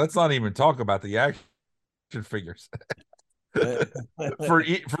 He's like, let's not even talk about the action figures. For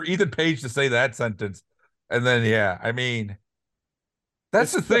Ethan Page to say that sentence, and then yeah, I mean,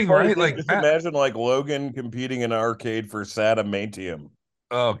 that's the thing, right? Like, Just imagine like Logan competing in an arcade for Sadamantium.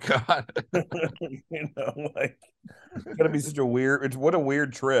 oh god, Like it's gonna be such a weird. It's what a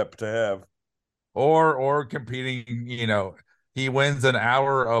weird trip to have. or competing. He wins an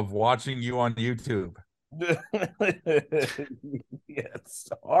hour of watching you on YouTube. Yes,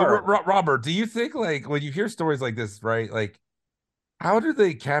 But Robert, do you think like when you hear stories like this, right? Like, how do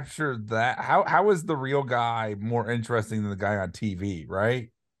they capture that? How is the real guy more interesting than the guy on TV, right?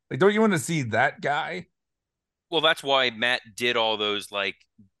 Like, don't you want to see that guy? Well, that's why Matt did all those like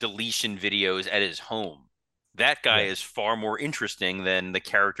deletion videos at his home. That guy Yeah. is far more interesting than the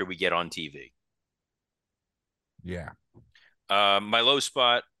character we get on TV. Yeah. My low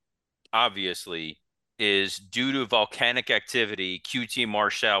spot, obviously, is due to volcanic activity. QT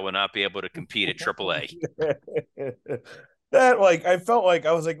Marshall will not be able to compete at AAA. That like I felt like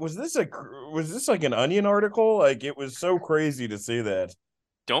I was like, was this like an Onion article? Like it was so crazy to see that.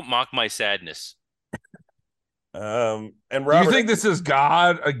 Don't mock my sadness. And Do you Robert, think this is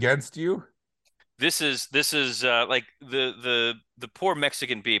God against you? This is like the poor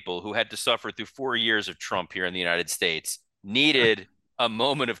Mexican people who had to suffer through 4 years of Trump here in the United States needed a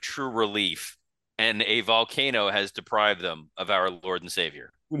moment of true relief, and a volcano has deprived them of our Lord and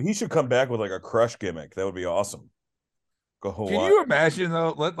Savior. Dude, he should come back with like a crush gimmick. That would be awesome. Go Can Hawaii. you imagine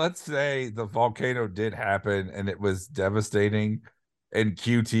though? Let's say the volcano did happen and it was devastating, and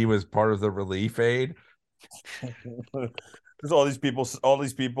QT was part of the relief aid. There's all these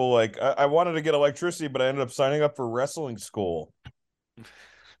people like I wanted to get electricity, but I ended up signing up for wrestling school.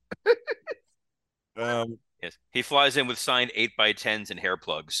 Yes, he flies in with signed 8x10s and hair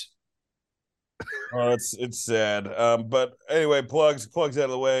plugs. Oh, it's sad. But anyway, plugs out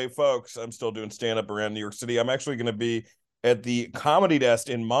of the way, folks. I'm still doing stand up around New York City. I'm actually going to be at the Comedy Desk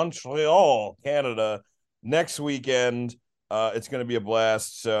in Montreal, Canada, next weekend. It's going to be a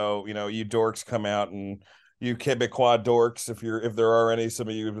blast. So you dorks come out, and you Quebecois dorks, if there are any, some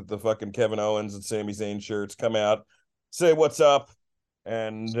of you with the fucking Kevin Owens and Sami Zayn shirts, come out, say what's up,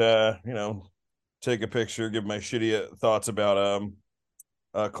 and take a picture, give my shitty thoughts about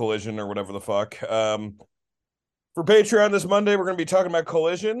Collision or whatever the fuck. For Patreon this Monday, we're going to be talking about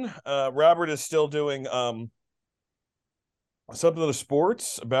Collision. Robert is still doing something to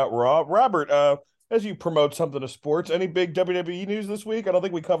sports about Raw. Robert, as you promote something to sports, any big WWE news this week? I don't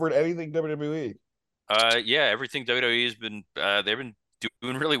think we covered anything WWE. Yeah, everything WWE has been they've been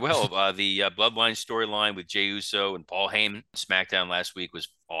doing really well. The Bloodline storyline with Jey Uso and Paul Heyman SmackDown last week was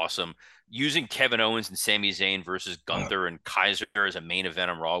awesome. Using Kevin Owens and Sami Zayn versus Gunther and Kaiser as a main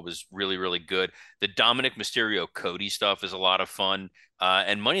event on Raw was really, really good. The Dominic Mysterio Cody stuff is a lot of fun.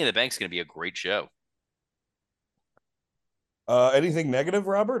 And Money in the Bank is going to be a great show. Anything negative,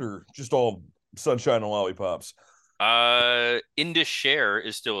 Robert, or just all sunshine and lollipops? Indus Share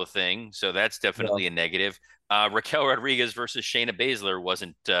is still a thing, so that's definitely a negative. Raquel Rodriguez versus Shayna Baszler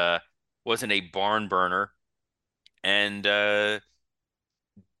wasn't a barn burner, and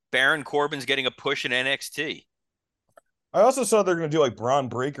Baron Corbin's getting a push in NXT. I also saw they're going to do like Braun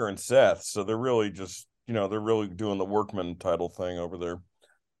Breaker and Seth, so they're really just they're really doing the workman title thing over there.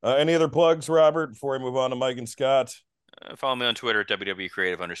 Any other plugs, Robert, before I move on to Mike and Scott? Follow me on Twitter at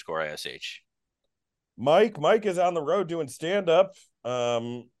WWCreative_ISH. Mike is on the road doing stand-up,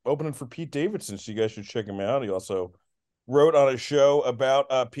 opening for Pete Davidson, so you guys should check him out. He also wrote on a show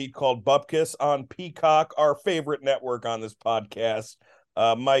about Pete called Bupkis on Peacock, our favorite network on this podcast.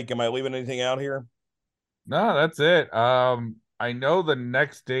 Mike, am I leaving anything out here? No, that's it. I know the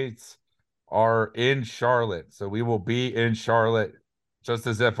next dates are in Charlotte, so we will be in Charlotte just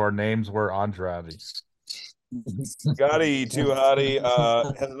as if our names were Andrade. Gotti, too hottie,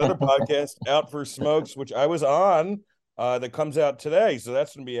 has another podcast out for Smokes, which I was on, that comes out today. So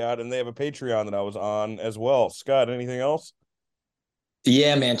that's going to be out. And they have a Patreon that I was on as well. Scott, anything else?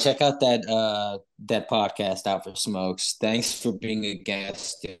 Yeah, man, check out that podcast, Out for Smokes. Thanks for being a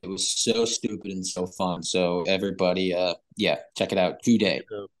guest. It was so stupid and so fun. So everybody, check it out today.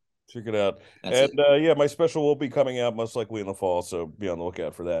 Check it out. That's and my special will be coming out most likely in the fall, so be on the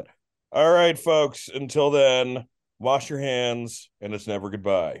lookout for that. All right, folks. Until then, wash your hands, and it's never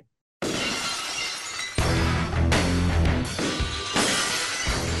goodbye.